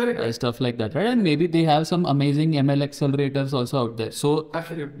run. Correct. Stuff like that, right? And maybe they have some amazing ML accelerators also out there. So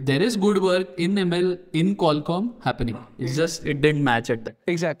there is good work in ML in Qualcomm happening. It's just it didn't match at that.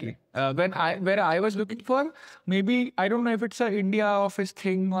 Exactly. Where I was looking for, maybe I don't know if it's a India office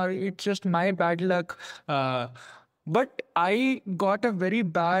thing or it's just my bad luck. But I got a very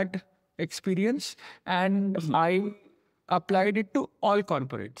bad experience and I applied it to all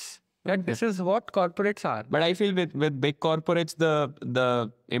corporates. That this is what corporates are. But I feel with big corporates,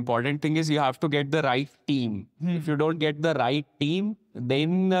 the important thing is you have to get the right team. If you don't get the right team,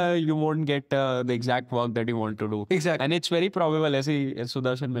 then you won't get the exact work that you want to do. Exactly. And it's very probable, as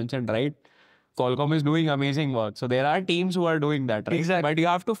Sudarshan mentioned, right? Qualcomm is doing amazing work. So there are teams who are doing that, right? Exactly. But you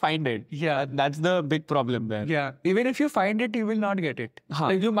have to find it. Yeah. That's the big problem there. Yeah. Even if you find it, you will not get it.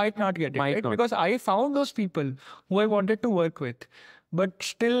 Like, you might not get it. Might Right? not. Because I found those people who I wanted to work with. But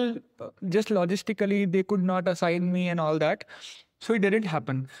still, just logistically, they could not assign me and all that. So it didn't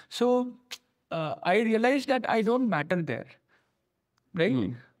happen. So I realized that I don't matter there.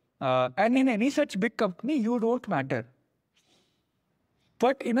 Right? And in any such big company, you don't matter.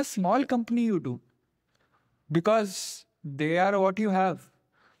 But in a small company, you do. Because they are what you have.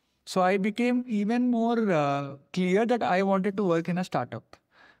 So I became even more clear that I wanted to work in a startup.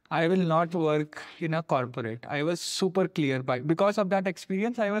 I will not work in a corporate. I was super clear because of that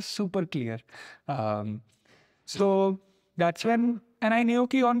experience. I was super clear. So that's when, and I knew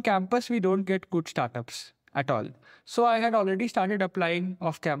that on campus we don't get good startups at all. So I had already started applying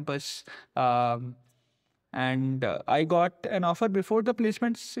off campus, and I got an offer before the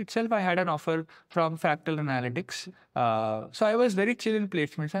placements itself. I had an offer from Fractal Analytics. So I was very chill in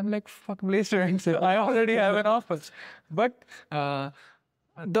placements. I'm like, fuck placements. I already have an offer. But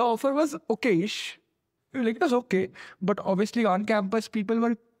the offer was okay-ish. Like, it was okay. But obviously on campus, people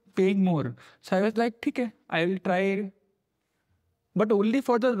were paying more. So I was like, okay, I will try. But only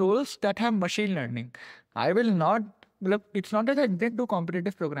for the roles that have machine learning. I will not, it's not that I didn't do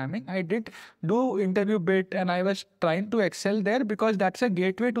competitive programming. I did do interview bit and I was trying to excel there because that's a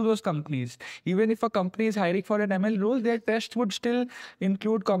gateway to those companies. Even if a company is hiring for an ML role, their test would still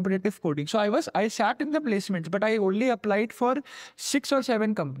include competitive coding. So I sat in the placements, but I only applied for 6 or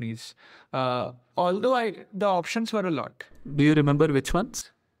 7 companies. Although the options were a lot. Do you remember which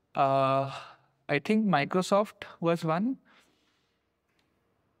ones? I think Microsoft was one.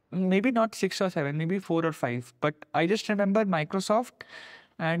 Maybe not 6 or 7, maybe 4 or 5. But I just remember Microsoft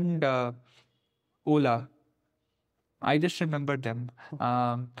and Ola. I just remember them.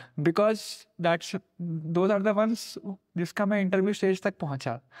 Because those are the ones जिसका मैं interview stage तक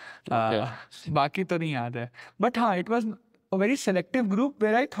पहुंचा. बाकी तो नहीं याद है. But it was a very selective group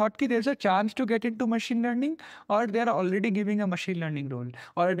where I thought that there's a chance to get into machine learning, or they're already giving a machine learning role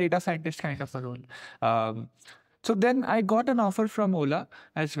or a data scientist kind of a role. So then I got an offer from Ola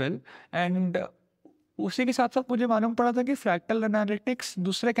as well, and उसी के साथ साथ मुझे मालूम पड़ा था कि fractal analytics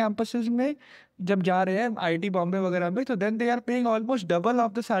दूसरे कैंपसेस में जब जा रहे हैं IIT बॉम्बे वगैरह में, तो then they are paying almost double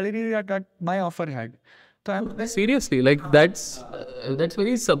of the salary that my offer had. So Seriously, like that's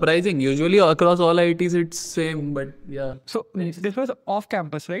very surprising. Usually across all IITs it's same, but yeah. So this was off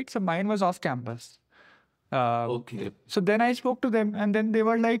campus, right? So mine was off campus. Okay. So then I spoke to them and then they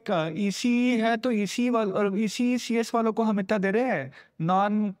were like, ECE है तो ECE वाल और ECE CS वालों को हम इतना दे रहे हैं,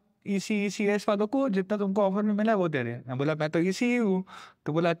 non ECE CS वालों को जितना तुमको ऑफर में मिला है वो दे रहे हैं. मैं बोला मैं तो ECE हूँ.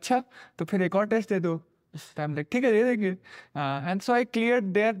 तो बोला अच्छा तो फिर एक और टेस्ट दे दो. I'm like ठीक है दे देंगे. And so I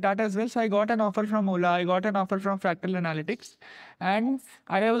cleared that as well. So I got an offer from Ola, I got an offer from Fractal Analytics, and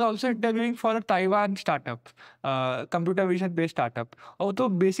I was also interviewing for a Taiwan startup, computer vision based startup. और तो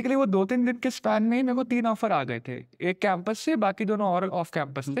basically वो 2-3 दिन के span में ही मेरे को 3 offer आ गए थे, एक कैंपस से, बाकी दोनों और ऑफ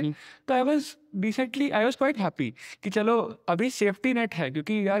कैंपस थे. तो आई वॉज क्वाइट हैप्पी कि चलो अभी सेफ्टी नेट है,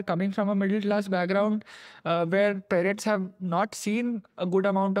 क्योंकि यार coming from a middle class background where parents have not seen a good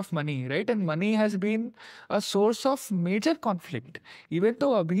amount of money, right, and money has been a source of major conflict. Even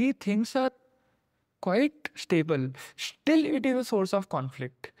though abhi things are quite stable, still it is a source of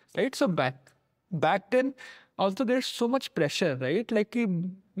conflict, right? So back then also there's so much pressure, right? Like कि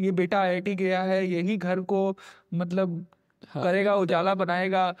ये बेटा IIT गया है, यही घर को मतलब करेगा, उजाला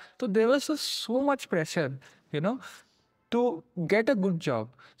बनाएगा. तो there was so much pressure, you know, to get a good job.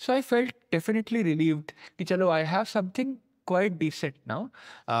 So I felt definitely relieved कि चलो I have something quite decent now.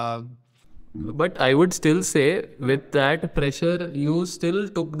 But I would still say with that pressure, you still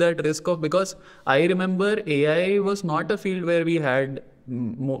took that risk of, because I remember AI was not a field where we had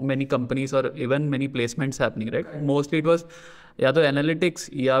many companies or even many placements happening, right? Mostly it was yeah, the analytics,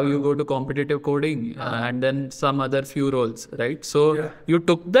 yeah, you go to competitive coding and then some other few roles, right? So you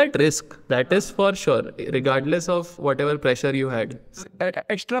took that risk, that is for sure, regardless of whatever pressure you had.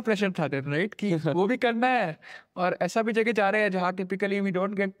 Extra pressure था then, right? कि वो भी करना है और ऐसा भी जगह जा रहे हैं जहाँ typically we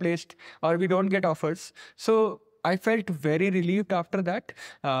don't get placed or we don't get offers. So I felt very relieved after that,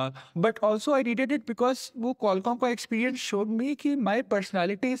 but also I needed it because वो Qualcomm का experience showed me कि my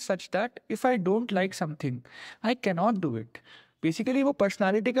personality is such that if I don't like something, I cannot do it. Basically वो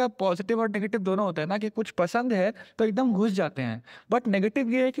personality का positive और negative दोनों होता है ना, कि कुछ पसंद है तो एकदम घुस जाते हैं, बट नेगेटिव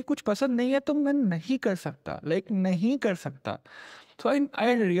ये है कि कुछ पसंद नहीं है तो मैं नहीं कर सकता, नहीं कर सकता. So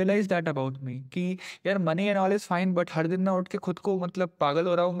I realized that about me कि यार money and all is fine, but हर दिन ना उठ के खुद को मतलब पागल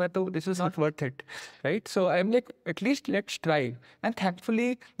हो रहा हूँ मैं, तो this is not worth it, right? So I'm like, at least let's try, and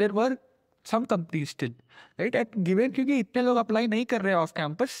thankfully there were some companies still, right? And given क्योंकि इतने लोग apply नहीं कर रहे off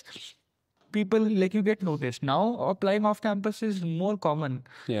campus, people like you get noticed. Now applying off campus is more common.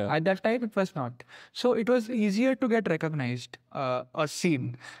 At that time it was not. So it was easier to get recognized or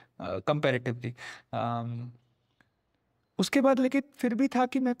seen comparatively. उसके बाद लेकिन फिर भी था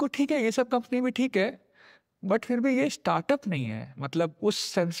कि मेरे को ठीक है ये सब कंपनी भी ठीक है, बट फिर भी ये स्टार्टअप नहीं है, मतलब उस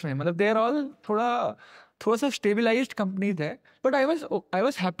सेंस में, मतलब दे आर ऑल थोड़ा सा स्टेबलाइज्ड कंपनीज है. But I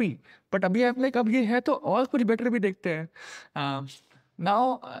was happy. But अभी आई लाइक अब ये है तो और कुछ बेटर भी देखते हैं.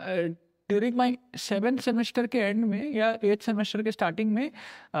 Now during my 7th semester के एंड में या 8th सेमेस्टर के स्टार्टिंग में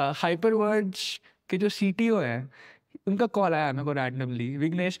हाइपरवर्ज के जो CTO है उनका कॉल आया मेरे को रैंडमली,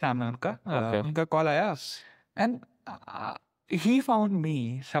 विघ्नेश नाम है उनका. उनका कॉल आया and he found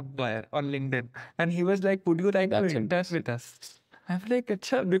me somewhere on LinkedIn and he was like, would you like to intern with us? I'm like,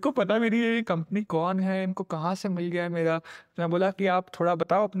 अच्छा मेरे को पता मेरी ये कंपनी कौन है, इनको कहाँ से मिल गया है मेरा. मैं बोला कि आप थोड़ा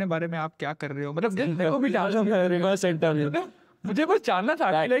बताओ अपने बारे में, आप क्या कर रहे हो, मतलब मेरे को भी जानना, मुझे बस जानना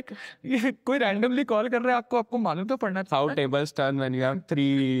था कि लाइक ये कोई रैंडमली कॉल कर रहा है आपको, आपको मालूम तो पड़ना था. How tables turn when you have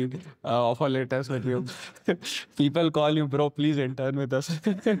 3 offer letters with you. People call you, bro, please intern with us.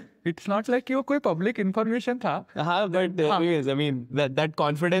 It's not like ये कोई public information था. But anyways, I mean, that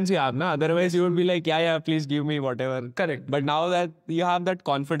confidence you have, na? Otherwise you would be like, yeah, please give me whatever. Correct. But now that you have that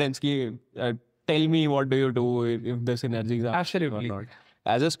confidence, ki, tell me what do you do if the synergies are. Absolutely. Or not.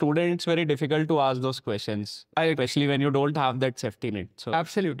 As a student, it's very difficult to ask those questions, especially when you don't have that safety net. So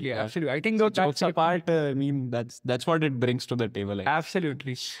absolutely. I think that's apart. I mean, that's what it brings to the table.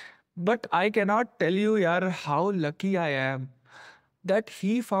 Absolutely. But I cannot tell you, yaar, how lucky I am that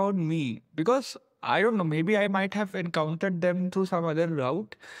he found me, because I don't know, maybe I might have encountered them through some other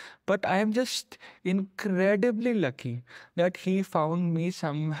route, but I am just incredibly lucky that he found me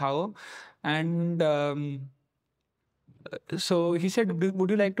somehow. And so he said,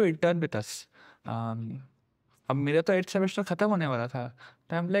 would you like to intern with us? अब मेरा तो 8th semester खत्म होने वाला था,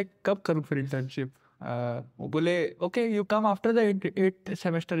 तो I'm like, कब करूँ फिर internship? वो बोले, okay, you come after the 8th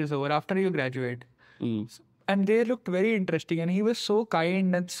semester is over, after you graduate. And they looked very interesting, and he was so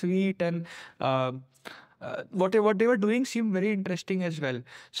kind and sweet, and what they were doing seemed very interesting as well.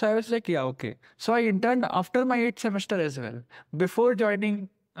 So I was like, yeah, okay. So I interned after my 8th semester as well. Before joining,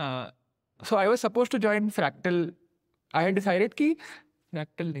 so I was supposed to join Fractal. I had decided कि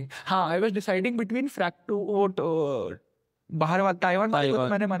Fractal नहीं, हाँ, I was deciding between Fractal बाहर वाला Taiwan वाले को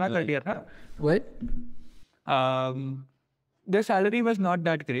मैंने मना कर दिया था. What? Their salary was not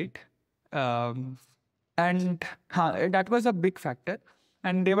that great. And that was a big factor.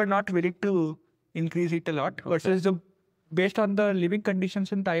 And they were not willing to increase it a lot versus based on the living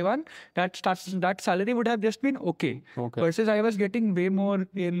conditions in Taiwan, that salary would have just been okay. Versus I was getting way more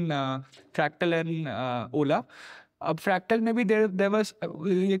in Fractal and Ola. अब Fractal में भी there was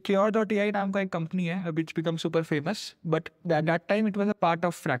ये Cure.ai नाम का एक company है which become super famous, but at that time it was a part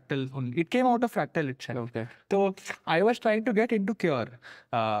of Fractal only. It came out of Fractal itself. So I was trying to get into Cure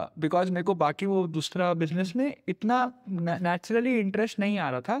because मेरे को बाकी वो दूसरा business में इतना naturally interest नहीं आ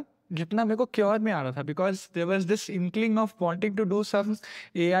रहा था जितना मेरे को Cure में आ रहा था, because there was this inkling of wanting to do some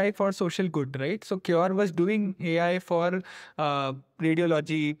AI for social good, right? So Cure was doing AI for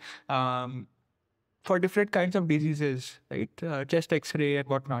radiology, for different kinds of diseases, right? Chest X-ray and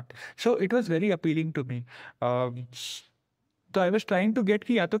whatnot. So it was very appealing to me. So I was trying to get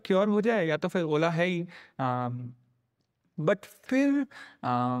कि या तो Cure हो जाए या तो फिर Ola है ही. But फिर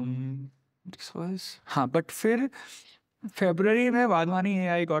but फिर February में Wadhwani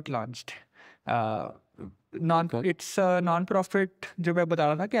AI got launched. It's a non-profit जो मैं बता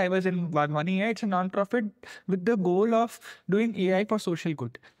रहा था कि I was in Wadhwani AI. It's a non-profit with the goal of doing AI for social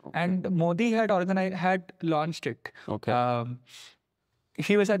good. And Modi had launched it.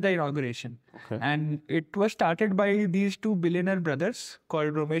 He was at the inauguration. And it was started by these two billionaire brothers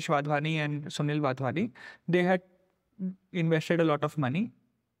called Ramesh Wadhwani and Sunil Wadhwani. They had invested a lot of money.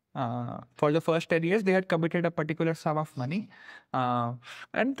 For the first 10 years, they had committed a particular sum of money.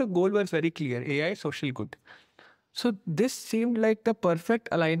 And the goal was very clear: AI, social good. So this seemed like the perfect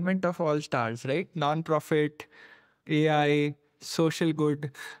alignment of all stars, right? Non-profit, AI, social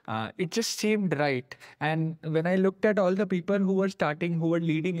good. It just seemed right. And when I looked at all the people who were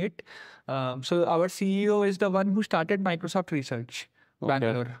leading it, so our CEO is the one who started Microsoft Research,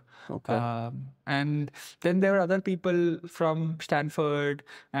 Bangalore. And then there were other people from Stanford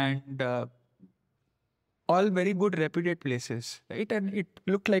and all very good reputed places, right? And it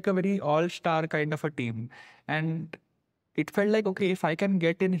looked like a very all-star kind of a team. And it felt like, okay, if I can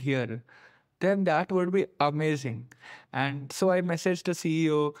get in here, then that would be amazing. And so I messaged the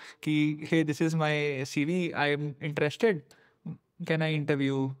CEO, ki, hey, this is my CV, I'm interested. Can I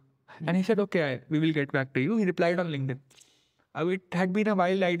interview? And he said, okay, we will get back to you. He replied on LinkedIn. It had been a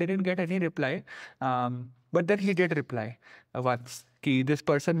while, I didn't get any reply. But then he did reply once, ki this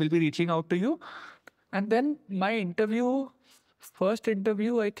person will be reaching out to you. And then my first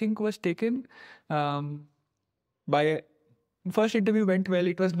interview, I think was taken first interview went well.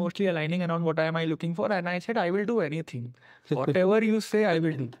 It was mostly aligning around what am I looking for. And I said, I will do anything. Whatever you say, I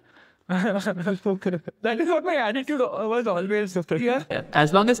will do. That is what my attitude was always.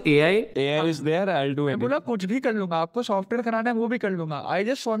 As long as AI is there, I'll do anything. मैं बोला कुछ भी कर लूंगा, आपको software कराना है वो भी कर लूंगा. I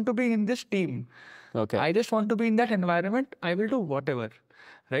just want to be in this team. I just want to be in that environment. I will do whatever,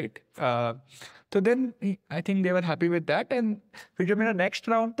 right? So then I think they were happy with that. And the next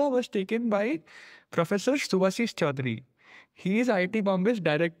round was taken by Professor Subhasish Chaudhary. He is IIT Bombay's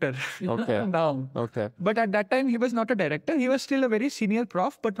director now. But at that time, he was not a director. He was still a very senior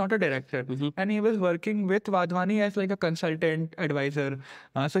prof, but not a director. And he was working with Wadhwani as like a consultant advisor.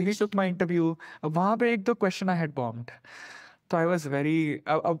 So he took my interview. वहाँ पे एक दो question I had bombed. So I was very...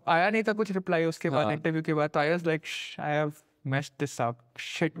 आया नहीं था कुछ reply उसके बाद interview के बाद. So I was like, I have messed this up.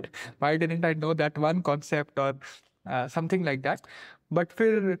 Shit. Why didn't I know that one concept or something like that? But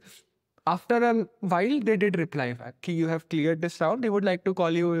फिर... After a while, they did reply back, कि you have cleared this round, they would like to call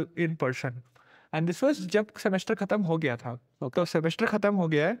you in person. And this was जब semester खत्म हो गया था. तो semester खत्म हो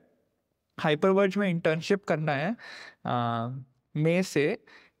गया है, HyperVerge में internship करना है मई से,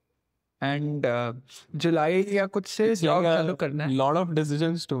 and July या कुछ से job चालू करना है. Lot of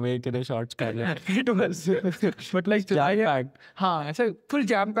decisions to make in a short span. It was, but like jam-packed. हाँ, ऐसा full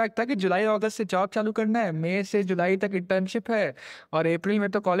jam-packed था कि जुलाई अगस्त से जॉब चालू करना है, मई से जुलाई तक इंटर्नशिप है और अप्रैल में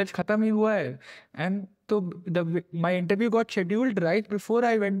तो कॉलेज खत्म ही हुआ है. एंड तो my interview got scheduled right before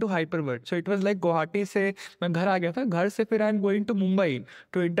I went to HyperVerge. So it was like Guwahati से मैं घर आ गया था, घर से फिर I'm going to Mumbai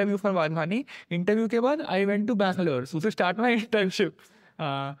to interview for Wadhwani. Interview के बाद I went to Bangalore to start my internship.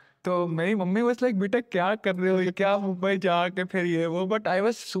 तो मेरी मम्मी was like, बेटा क्या कर रहे हो, क्या मुंबई जाके फिर ये वो. But I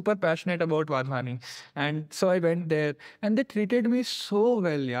was super passionate about Wadhwani, and so I went there and they treated me so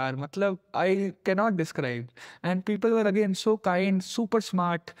well, यार. मतलब I cannot describe. And people were again so kind, super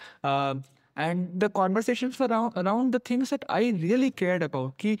smart. And the conversations were around the things that I really cared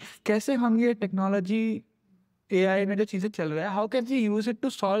about. कि कैसे हम ये technology AI में जो चीज़ें चल रहा है, how can we use it to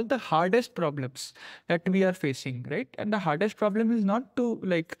solve the hardest problems that we are facing, right? And the hardest problem is not to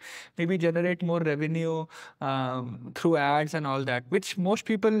like maybe generate more revenue through ads and all that, which most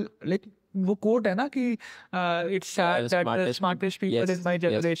people like वो quote है ना कि it's sad that the smartest people in my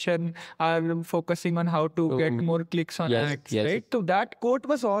generation are focusing on how to get more clicks on ads, right? So that quote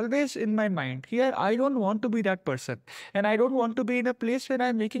was always in my mind. Here, I don't want to be that person, and I don't want to be in a place where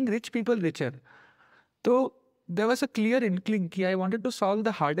I'm making rich people richer. So there was a clear inkling कि I wanted to solve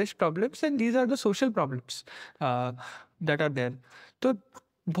the hardest problems, and these are the social problems that are there. तो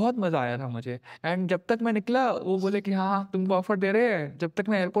बहुत मजा आया था मुझे. And जब तक मैं निकला वो बोले कि हाँ हाँ तुमको ऑफर दे रहे हैं. जब तक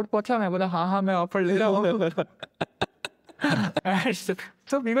मैं एयरपोर्ट पहुंचा मैं बोला हाँ हाँ मैं ऑफर ले रहा हूँ.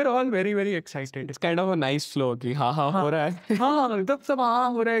 So we were all very very excited. It's kind of a nice flow कि हाँ हाँ हो रहा है. हाँ एकदम सब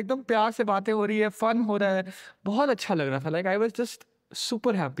हाँ हो रहा है, एकदम प्यार से बातें हो रही है, फन हो रहा है, बहुत अच्छा लग रहा था. Like I was just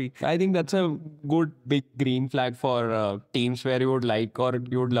super happy. I think that's a good big green flag for teams where you would like or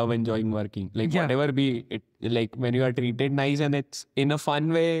you would love enjoying working. Like whatever be it, like when you are treated nice and it's in a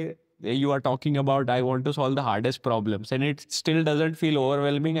fun way, you are talking about I want to solve the hardest problems and it still doesn't feel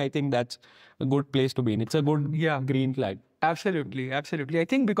overwhelming. I think that's a good place to be in. It's a good green flag. Absolutely, absolutely. I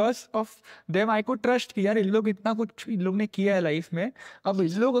think because of them I could trust कि यार इन लोग इतना कुछ इन लोग ने किया है life में, अब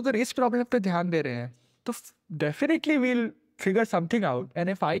इन लोग अगर इस प्रॉब्लम पे ध्यान दे रहे हैं तो definitely we'll figure something out, and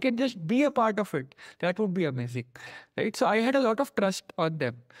if I can just be a part of it, that would be amazing, right? So I had a lot of trust on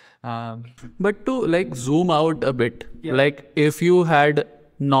them. But to like zoom out a bit, like if you had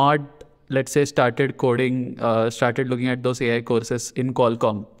not, let's say, started coding, started looking at those AI courses in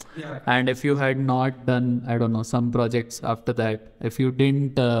Qualcomm, and if you had not done, I don't know, some projects after that, if you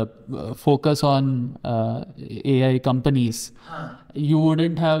didn't focus on AI companies, you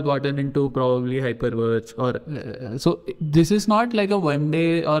wouldn't have gotten into probably HyperVerge or so. This is not like a one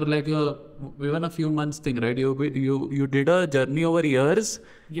day or like a even a few months thing, right? You did a journey over years,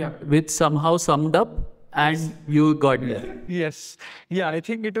 which somehow summed up. And you got there. Yes. Yeah, I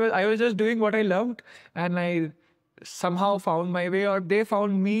think it was, I was just doing what I loved and I somehow found my way, or they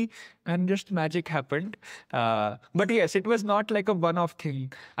found me, and just magic happened. But yes, it was not like a one-off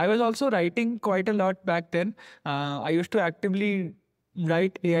thing. I was also writing quite a lot back then. I used to actively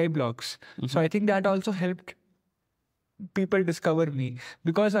write AI blogs. So I think that also helped people discover me,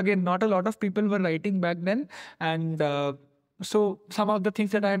 because again, not a lot of people were writing back then, and so some of the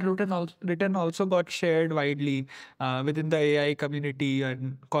things that I had written also got shared widely within the AI community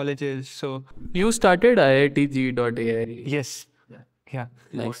and colleges. So you started iitg.ai. Yes. Yeah.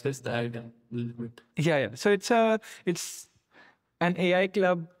 What is that? Yeah. So it's an AI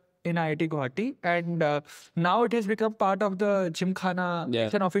club in IIT Guwahati, and now it has become part of the Gymkhana.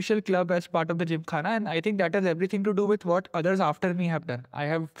 It's an official club as part of the Gymkhana, and I think that has everything to do with what others after me have done. I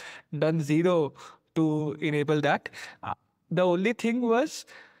have done zero to enable that. The only thing was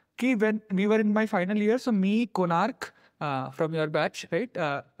कि when we were in my final year, so me, Konark from your batch, right,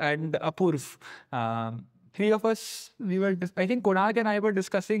 and Apurv, three of us, we were, I think Konark and I were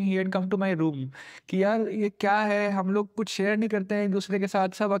discussing, he had come to my room कि यार ये क्या है, हम लोग कुछ share नहीं करते हैं एक दूसरे के साथ,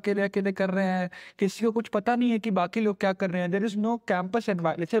 सब अकेले अकेले कर रहे हैं, किसी को कुछ पता नहीं है कि बाकी लोग क्या कर रहे हैं. There is no campus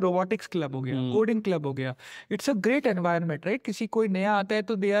environment. जैसे robotics club हो गया, coding club हो गया. It's a great environment, right? किसी कोई नया आता है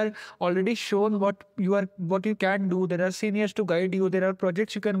तो they are already shown what you can do. There are seniors to guide you. There are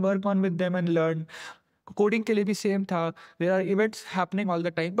projects you can work on with them and learn. Coding के लिए भी same था. There are events happening all the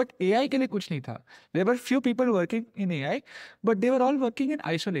time, but AI के लिए कुछ नहीं था. There were few people working in AI, but they were all working in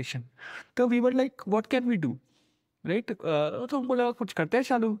isolation. तो we were like what can we do, right? तो हमको लगा कुछ करते हैं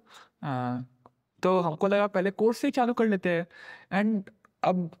चालू. तो हमको लगा पहले कोर्स से ही चालू कर लेते हैं. एंड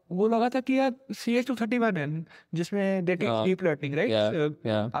अब वो लगा था कि यार CH231 जिसमें डीप लर्निंग, राइट,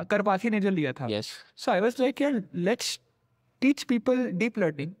 करपाथी ने जो लिया था. सो आई वाज लाइक यार let's teach people deep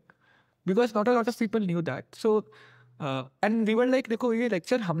learning, because not a lot of people knew that. So and we were like, देखो ये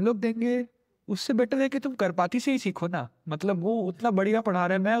लेक्चर हम लोग देंगे, उससे बेटर है कि तुम करपाती से ही सीखो ना. मतलब वो उतना बढ़िया पढ़ा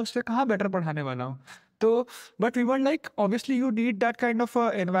रहे हैं, मैं उससे कहाँ बेटर पढ़ाने वाला हूँ. तो but we were like, obviously you need that kind of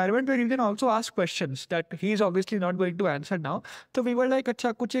environment where you can also ask questions that he is obviously not going to answer now. तो we were like,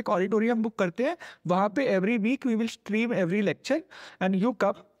 अच्छा कुछ एक ऑडिटोरियम बुक करते हैं, वहाँ पे every week we will stream every lecture and you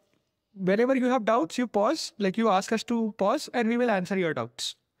come, whenever you have doubts you pause, like you ask us to pause and we will answer your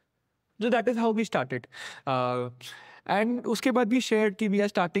doubts. So that is how we started. And उसके बाद भी shared कि we are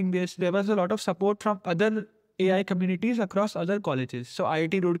starting this. There was a lot of support from other AI communities across other colleges. So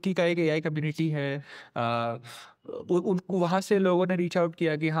IIT Roorkee का एक AI community है. वहाँ से लोगों ने reach out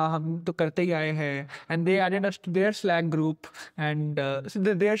किया कि हाँ हम तो करते ही आए हैं. And they added us to their Slack group and so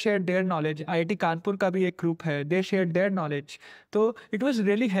they shared their knowledge. IIT Kanpur का भी एक group है. They shared their knowledge. So it was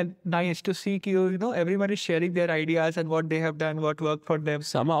really nice to see कि you know everyone is sharing their ideas and what they have done, what worked for them.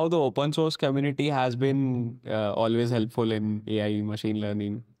 Somehow the open source community has been always helpful in AI machine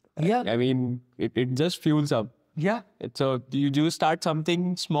learning. Yeah. I mean, it just fuels up. Yeah. So you start something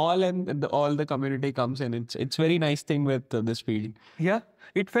small and all the community comes in. It's very nice thing with this field. Yeah.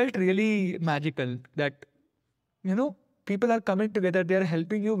 It felt really magical that, people are coming together, they are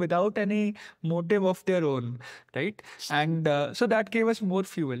helping you without any motive of their own, right? And so that gave us more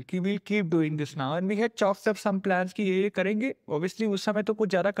fuel कि we'll keep doing this now. And we had chalked up some plans कि ये करेंगे. Obviously उस समय तो कुछ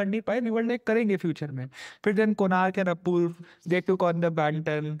ज़्यादा कर नहीं पाए. We were like करेंगे future में. फिर then Konark and Apurv, they took on the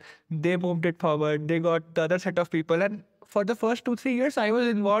baton, they moved it forward, they got the other set of people. And for the first 2-3 years, I was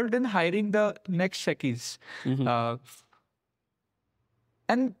involved in hiring the next techies.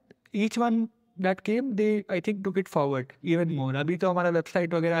 And each one that came, they I think took it forward even more. अभी तो हमारा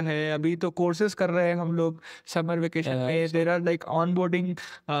website वगैरह है, अभी तो courses कर रहे हैं हम लोग summer vacation में. There are like onboarding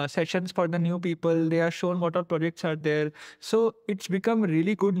sessions for the new people. They are shown what all projects are there. So it's become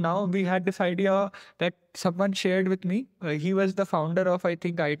really good now. We had this idea that someone shared with me. He was the founder of I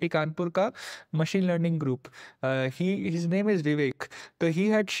think IIT Kanpur का machine learning group. His name is Vivek. So he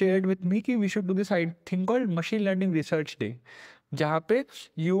had shared with me कि we should do this thing called machine learning research day. जहाँ पे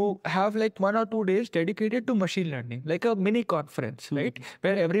you have like 1 or 2 days dedicated to machine learning, like a mini conference, right?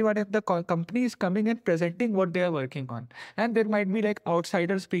 Where everyone in the company is coming and presenting what they are working on. And there might be like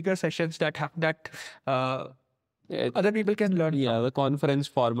outsider speaker sessions that other people can learn. Yeah, the conference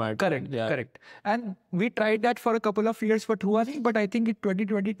format. Correct, correct. And we tried that for a couple of years for Wadhwani, but I think in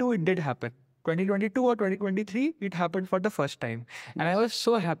 2022 it did happen. 2022 or 2023, it happened for the first time. And I was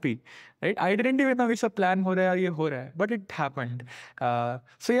so happy, right? I didn't even know it's a plan ho raha hai, ye ho raha hai, but it happened.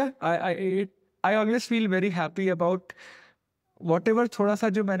 So yeah, I always feel very happy about whatever थोड़ा सा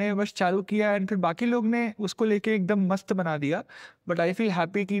जो मैंने बस चालू किया and फिर बाकी लोग ने उसको लेके एकदम मस्त बना दिया. But I feel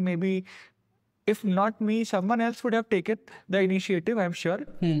happy कि maybe if not me, someone else would have taken the initiative, I'm sure.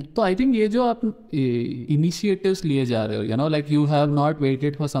 तो I think ये जो आप initiatives लिए जा रहे हो, like you have not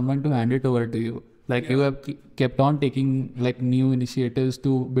waited for someone to hand it over to you. Like you have kept on taking like new initiatives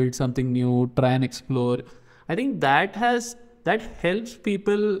to build something new, try and explore. I think that helps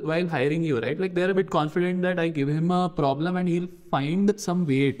people while hiring you, right? Like they're a bit confident that I give him a problem and he'll find some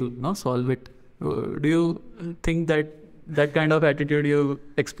way to solve it. Do you think that kind of attitude you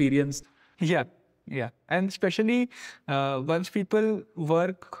experienced? Yeah. And especially once people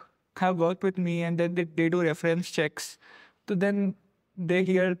have worked with me and then they do reference checks, so then they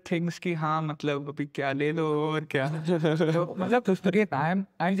hear things कि हाँ मतलब अभी क्या ले लो और क्या मतलब again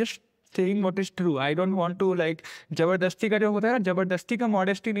I'm just saying what is true. I don't want to like जबरदस्ती का जो होता है ना, जबरदस्ती का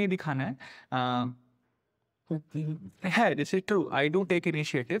modesty नहीं दिखाना है. This is true. I do take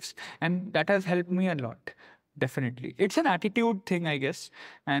initiatives and that has helped me a lot. Definitely. It's an attitude thing, I guess.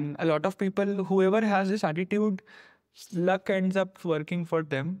 And a lot of people, whoever has this attitude, luck ends up working for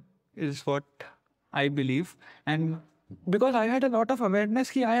them, is what I believe. And because I had a lot of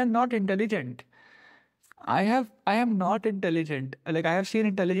awareness that I am not intelligent. I am not intelligent. Like I have seen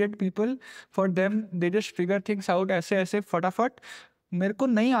intelligent people, for them, they just figure things out ऐसे फटाफट. मेरे को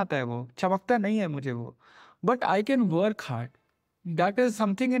नहीं आता है वो, चमकता नहीं है मुझे वो. But I can work hard. That is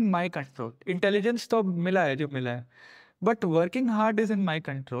something in my control. Intelligence तो मिला है जो मिला है. But working hard is in my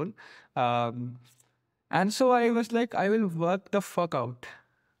control. And so I was like, I will work the fuck out.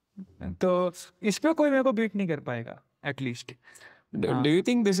 तो इस पे कोई मेरे को beat नहीं कर पाएगा, at least. Do you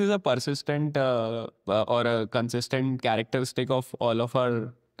think this is a persistent or a consistent characteristic of all of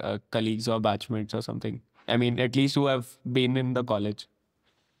our colleagues or batchmates or something? I mean, at least who have been in the college.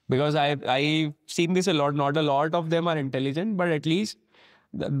 Because I've seen this a lot. Not a lot of them are intelligent, but at least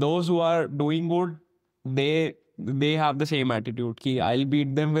those who are doing good, they have the same attitude. Ki I'll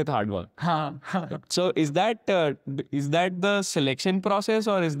beat them with hard work. So is that the selection process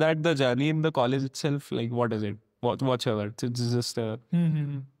or is that the journey in the college itself? Like what is it? Whatever. It's just the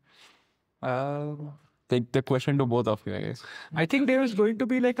question to both of you, I guess. I think there is going to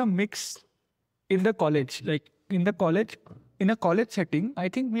be like a mix in the college. Like in a college setting, I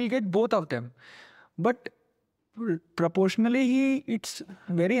think we'll get both of them. But proportionally, it's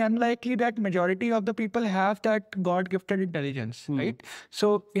very unlikely that majority of the people have that God-gifted intelligence, right?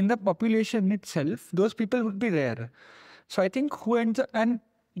 So in the population itself, those people would be rare. So I think who ends up, and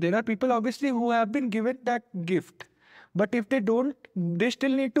there are people obviously who have been given that gift. But if they don't, they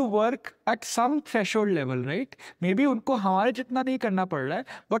still need to work at some threshold level, right? Maybe उनको हमारे जितना नहीं करना पड़ रहा है,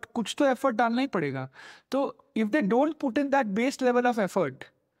 but कुछ तो effort डालना ही पड़ेगा. So if they don't put in that base level of effort,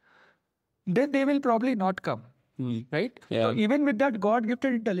 then they will probably not come, right? Yeah. So even with that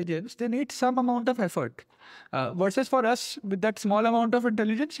God-gifted intelligence, they need some amount of effort. Versus for us, with that small amount of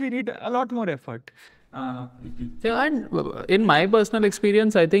intelligence, we need a lot more effort. And in my personal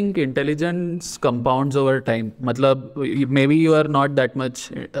experience, I think intelligence compounds over time. Matlab, maybe you are not that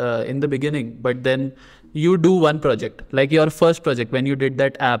much in the beginning, but then you do one project, like your first project when you did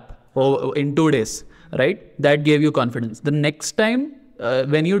that app in 2 days, right? That gave you confidence. The next time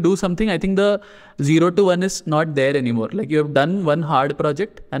when you do something, I think the 0 to 1 is not there anymore. Like you have done one hard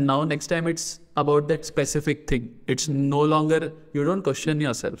project and now next time it's about that specific thing. It's no longer, you don't question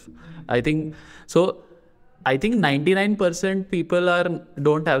yourself. I think so. I think 99% people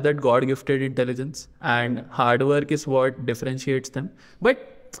don't have that God-gifted intelligence, and hard work is what differentiates them.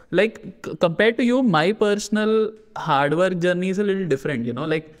 But like compared to you, my personal hard work journey is a little different. You know,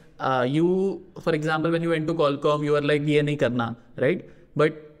 like you, for example, when you went to Qualcomm, you were like ये नहीं करना, right?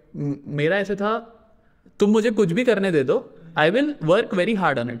 But मेरा ऐसे था, तुम मुझे कुछ भी करने दे दो, I will work very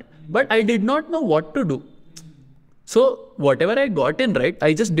hard on it. But I did not know what to do. So whatever I got in, right,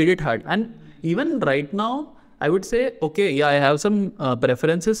 I just did it hard. And even right now, I would say, okay, yeah, I have some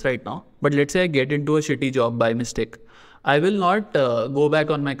preferences right now, but let's say I get into a shitty job by mistake. I will not go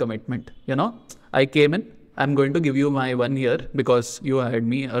back on my commitment. You know, I came in, I'm going to give you my 1 year because you hired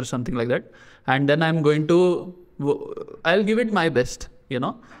me or something like that. And then I'll give it my best, you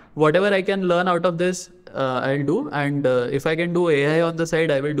know, whatever I can learn out of this, I'll do. And if I can do AI on the side,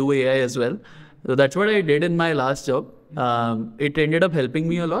 I will do AI as well. So that's what I did in my last job. It ended up helping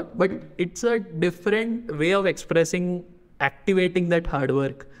me a lot, but it's a different way of expressing, activating that hard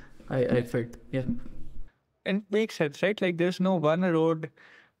work. I felt, yeah. And it makes sense, right? Like there's no one road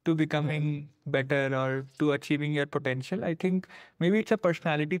to becoming better or to achieving your potential. I think maybe it's a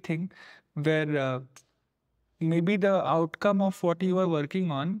personality thing where maybe the outcome of what you are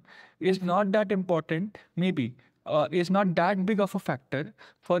working on is not that important, maybe, is not that big of a factor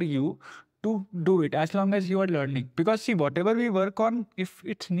for you to do it as long as you are learning. Because see, whatever we work on, if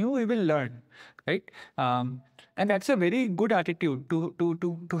it's new, we will learn, right? And that's a very good attitude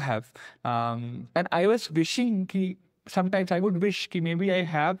to have. And I was wishing sometimes I would wish maybe I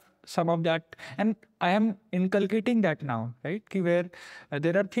have some of that, and I am inculcating that now, right? Where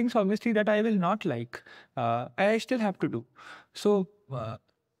there are things obviously that I will not like, I still have to do. So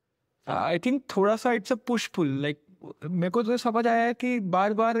I think थोड़ा सा it's a push pull. Like मेरे को तो समझ आया कि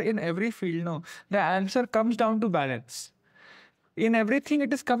बार in every field, no, the answer comes down to balance. In everything,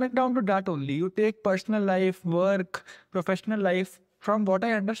 it is coming down to that only. You take personal life, work, professional life. From what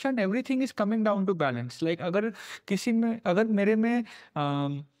I understand, everything is coming down to balance. Like अगर मेरे में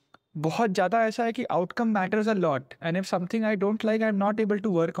बहुत ज़्यादा ऐसा है कि outcome matters a lot, and if something I don't like, I'm not able to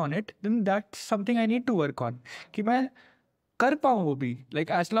work on it, then that's something I need to work on. कि मैं कर पाऊँ वो भी.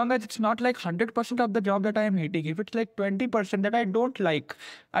 Like as long as it's not like 100% of the job that I am hating, if it's like 20% that I don't like,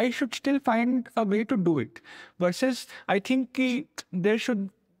 I should still find a way to do it. Versus I think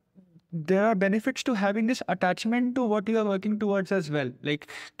there are benefits to having this attachment to what you are working towards as well. Like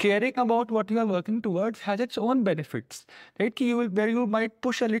caring about what you are working towards has its own benefits, right? Where you might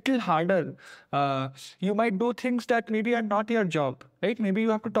push a little harder. You might do things that maybe are not your job, right? Maybe you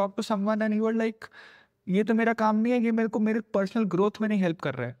have to talk to someone and you are like, ये तो मेरा काम नहीं है, ये मेरे personal growth में नहीं हेल्प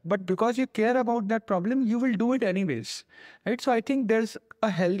कर रहा है, but because you care about that problem you will do it anyways, right? So I think there is a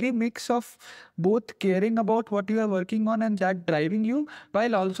healthy mix of both caring about what you are working on and that driving you,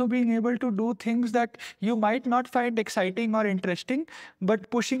 while also being able to do things that you might not find exciting or interesting, but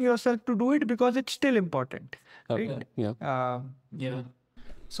pushing yourself to do it because it's still important, right? Yeah.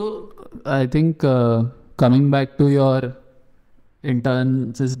 So I think coming back to your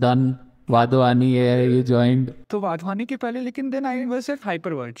interns is done. Wadhwani AI you joined. तो वाधवानी के पहले, लेकिन then I was at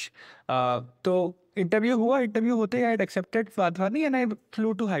HyperVerge. तो interview होते I accepted Wadhwani and eye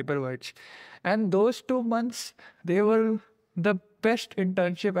flu to HyperVerge, and those 2 months they were the best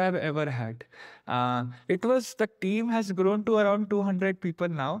internship I've ever had. The team has grown to around 200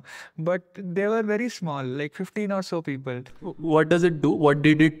 people now, but they were very small, like 15 or so people. What does it do? What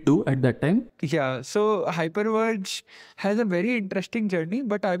did it do at that time? Yeah, so HyperVerge has a very interesting journey,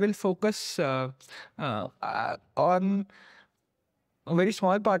 but I will focus on a very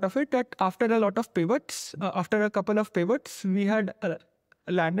small part of it. That after a lot of pivots, after a couple of pivots, we had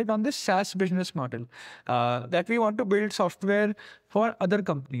landed on this SaaS business model that we want to build software for other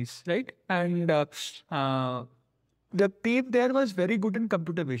companies, right? And the team there was very good in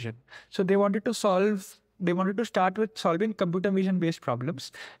computer vision, so they wanted to start with solving computer vision based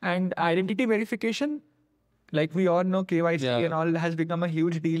problems, and identity verification, like we all know, KYC and all has become a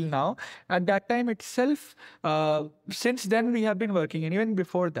huge deal now. At that time itself, since then we have been working, and even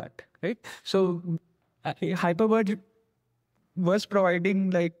before that, right? So HyperVerge was providing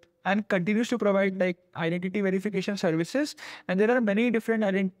like and continues to provide like identity verification services. And there are many different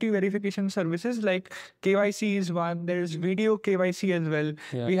identity verification services, like KYC is one. There's video KYC as well.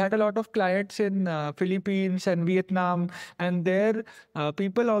 Yeah. We had a lot of clients in Philippines and Vietnam, and there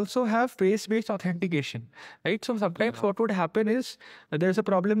people also have face-based authentication, right? So sometimes what would happen is there's a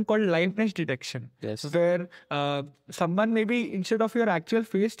problem called liveness detection, Yes. where someone maybe instead of your actual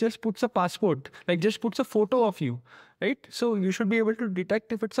face just puts a passport, like just puts a photo of you, right? So you should be able to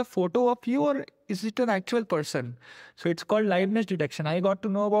detect if it's a photo of you or is it an actual person. So it's called liveness detection. I got to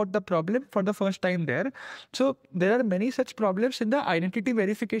know about the problem for the first time there. So there are many such problems in the identity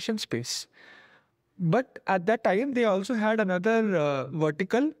verification space. But at that time, they also had another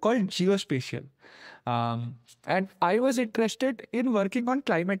vertical called geospatial. And I was interested in working on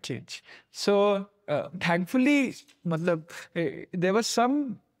climate change. So thankfully, there was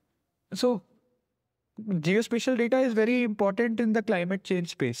some... So geospatial data is very important in the climate change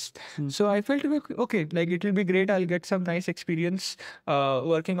space. So I felt, okay, like it will be great. I'll get some nice experience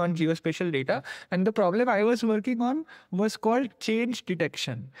working on geospatial data. And the problem I was working on was called change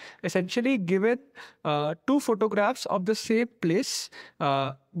detection. Essentially, given two photographs of the same place,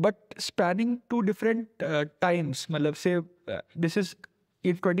 but spanning two different times. Say this is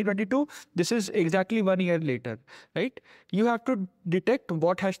in 2022, this is exactly 1 year later, right? You have to detect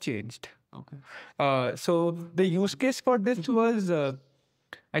what has changed. Okay. So the use case for this was,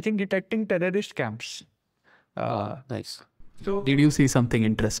 I think, detecting terrorist camps. Nice. So Did you see something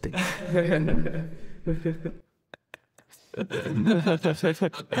interesting?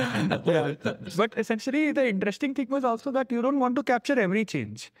 yeah. But essentially, the interesting thing was also that you don't want to capture every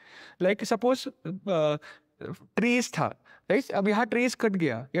change. Like suppose trees tha, right? अब यहाँ trees cut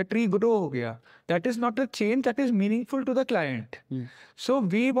गया या tree grow हो गया. That is not a change that is meaningful to the client. So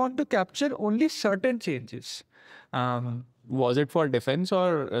we want to capture only certain changes. Was it for defense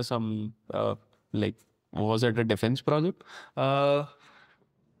or some was it a defense project? I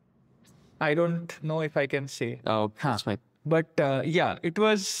don't know if I can say. Oh, that's fine. But yeah, it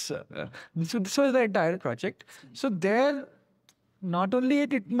was. So this was the entire project. So there, not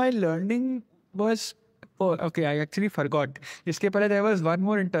only my learning was. Oh, okay. I actually forgot. Iske pehle there was one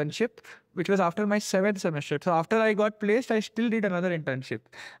more internship, which was after my 7th semester. So after I got placed, I still did another internship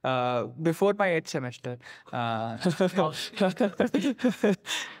before my 8th semester.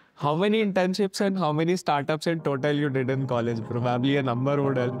 How many internships and how many startups in total you did in college? Probably a number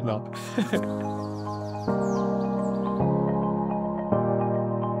would help now.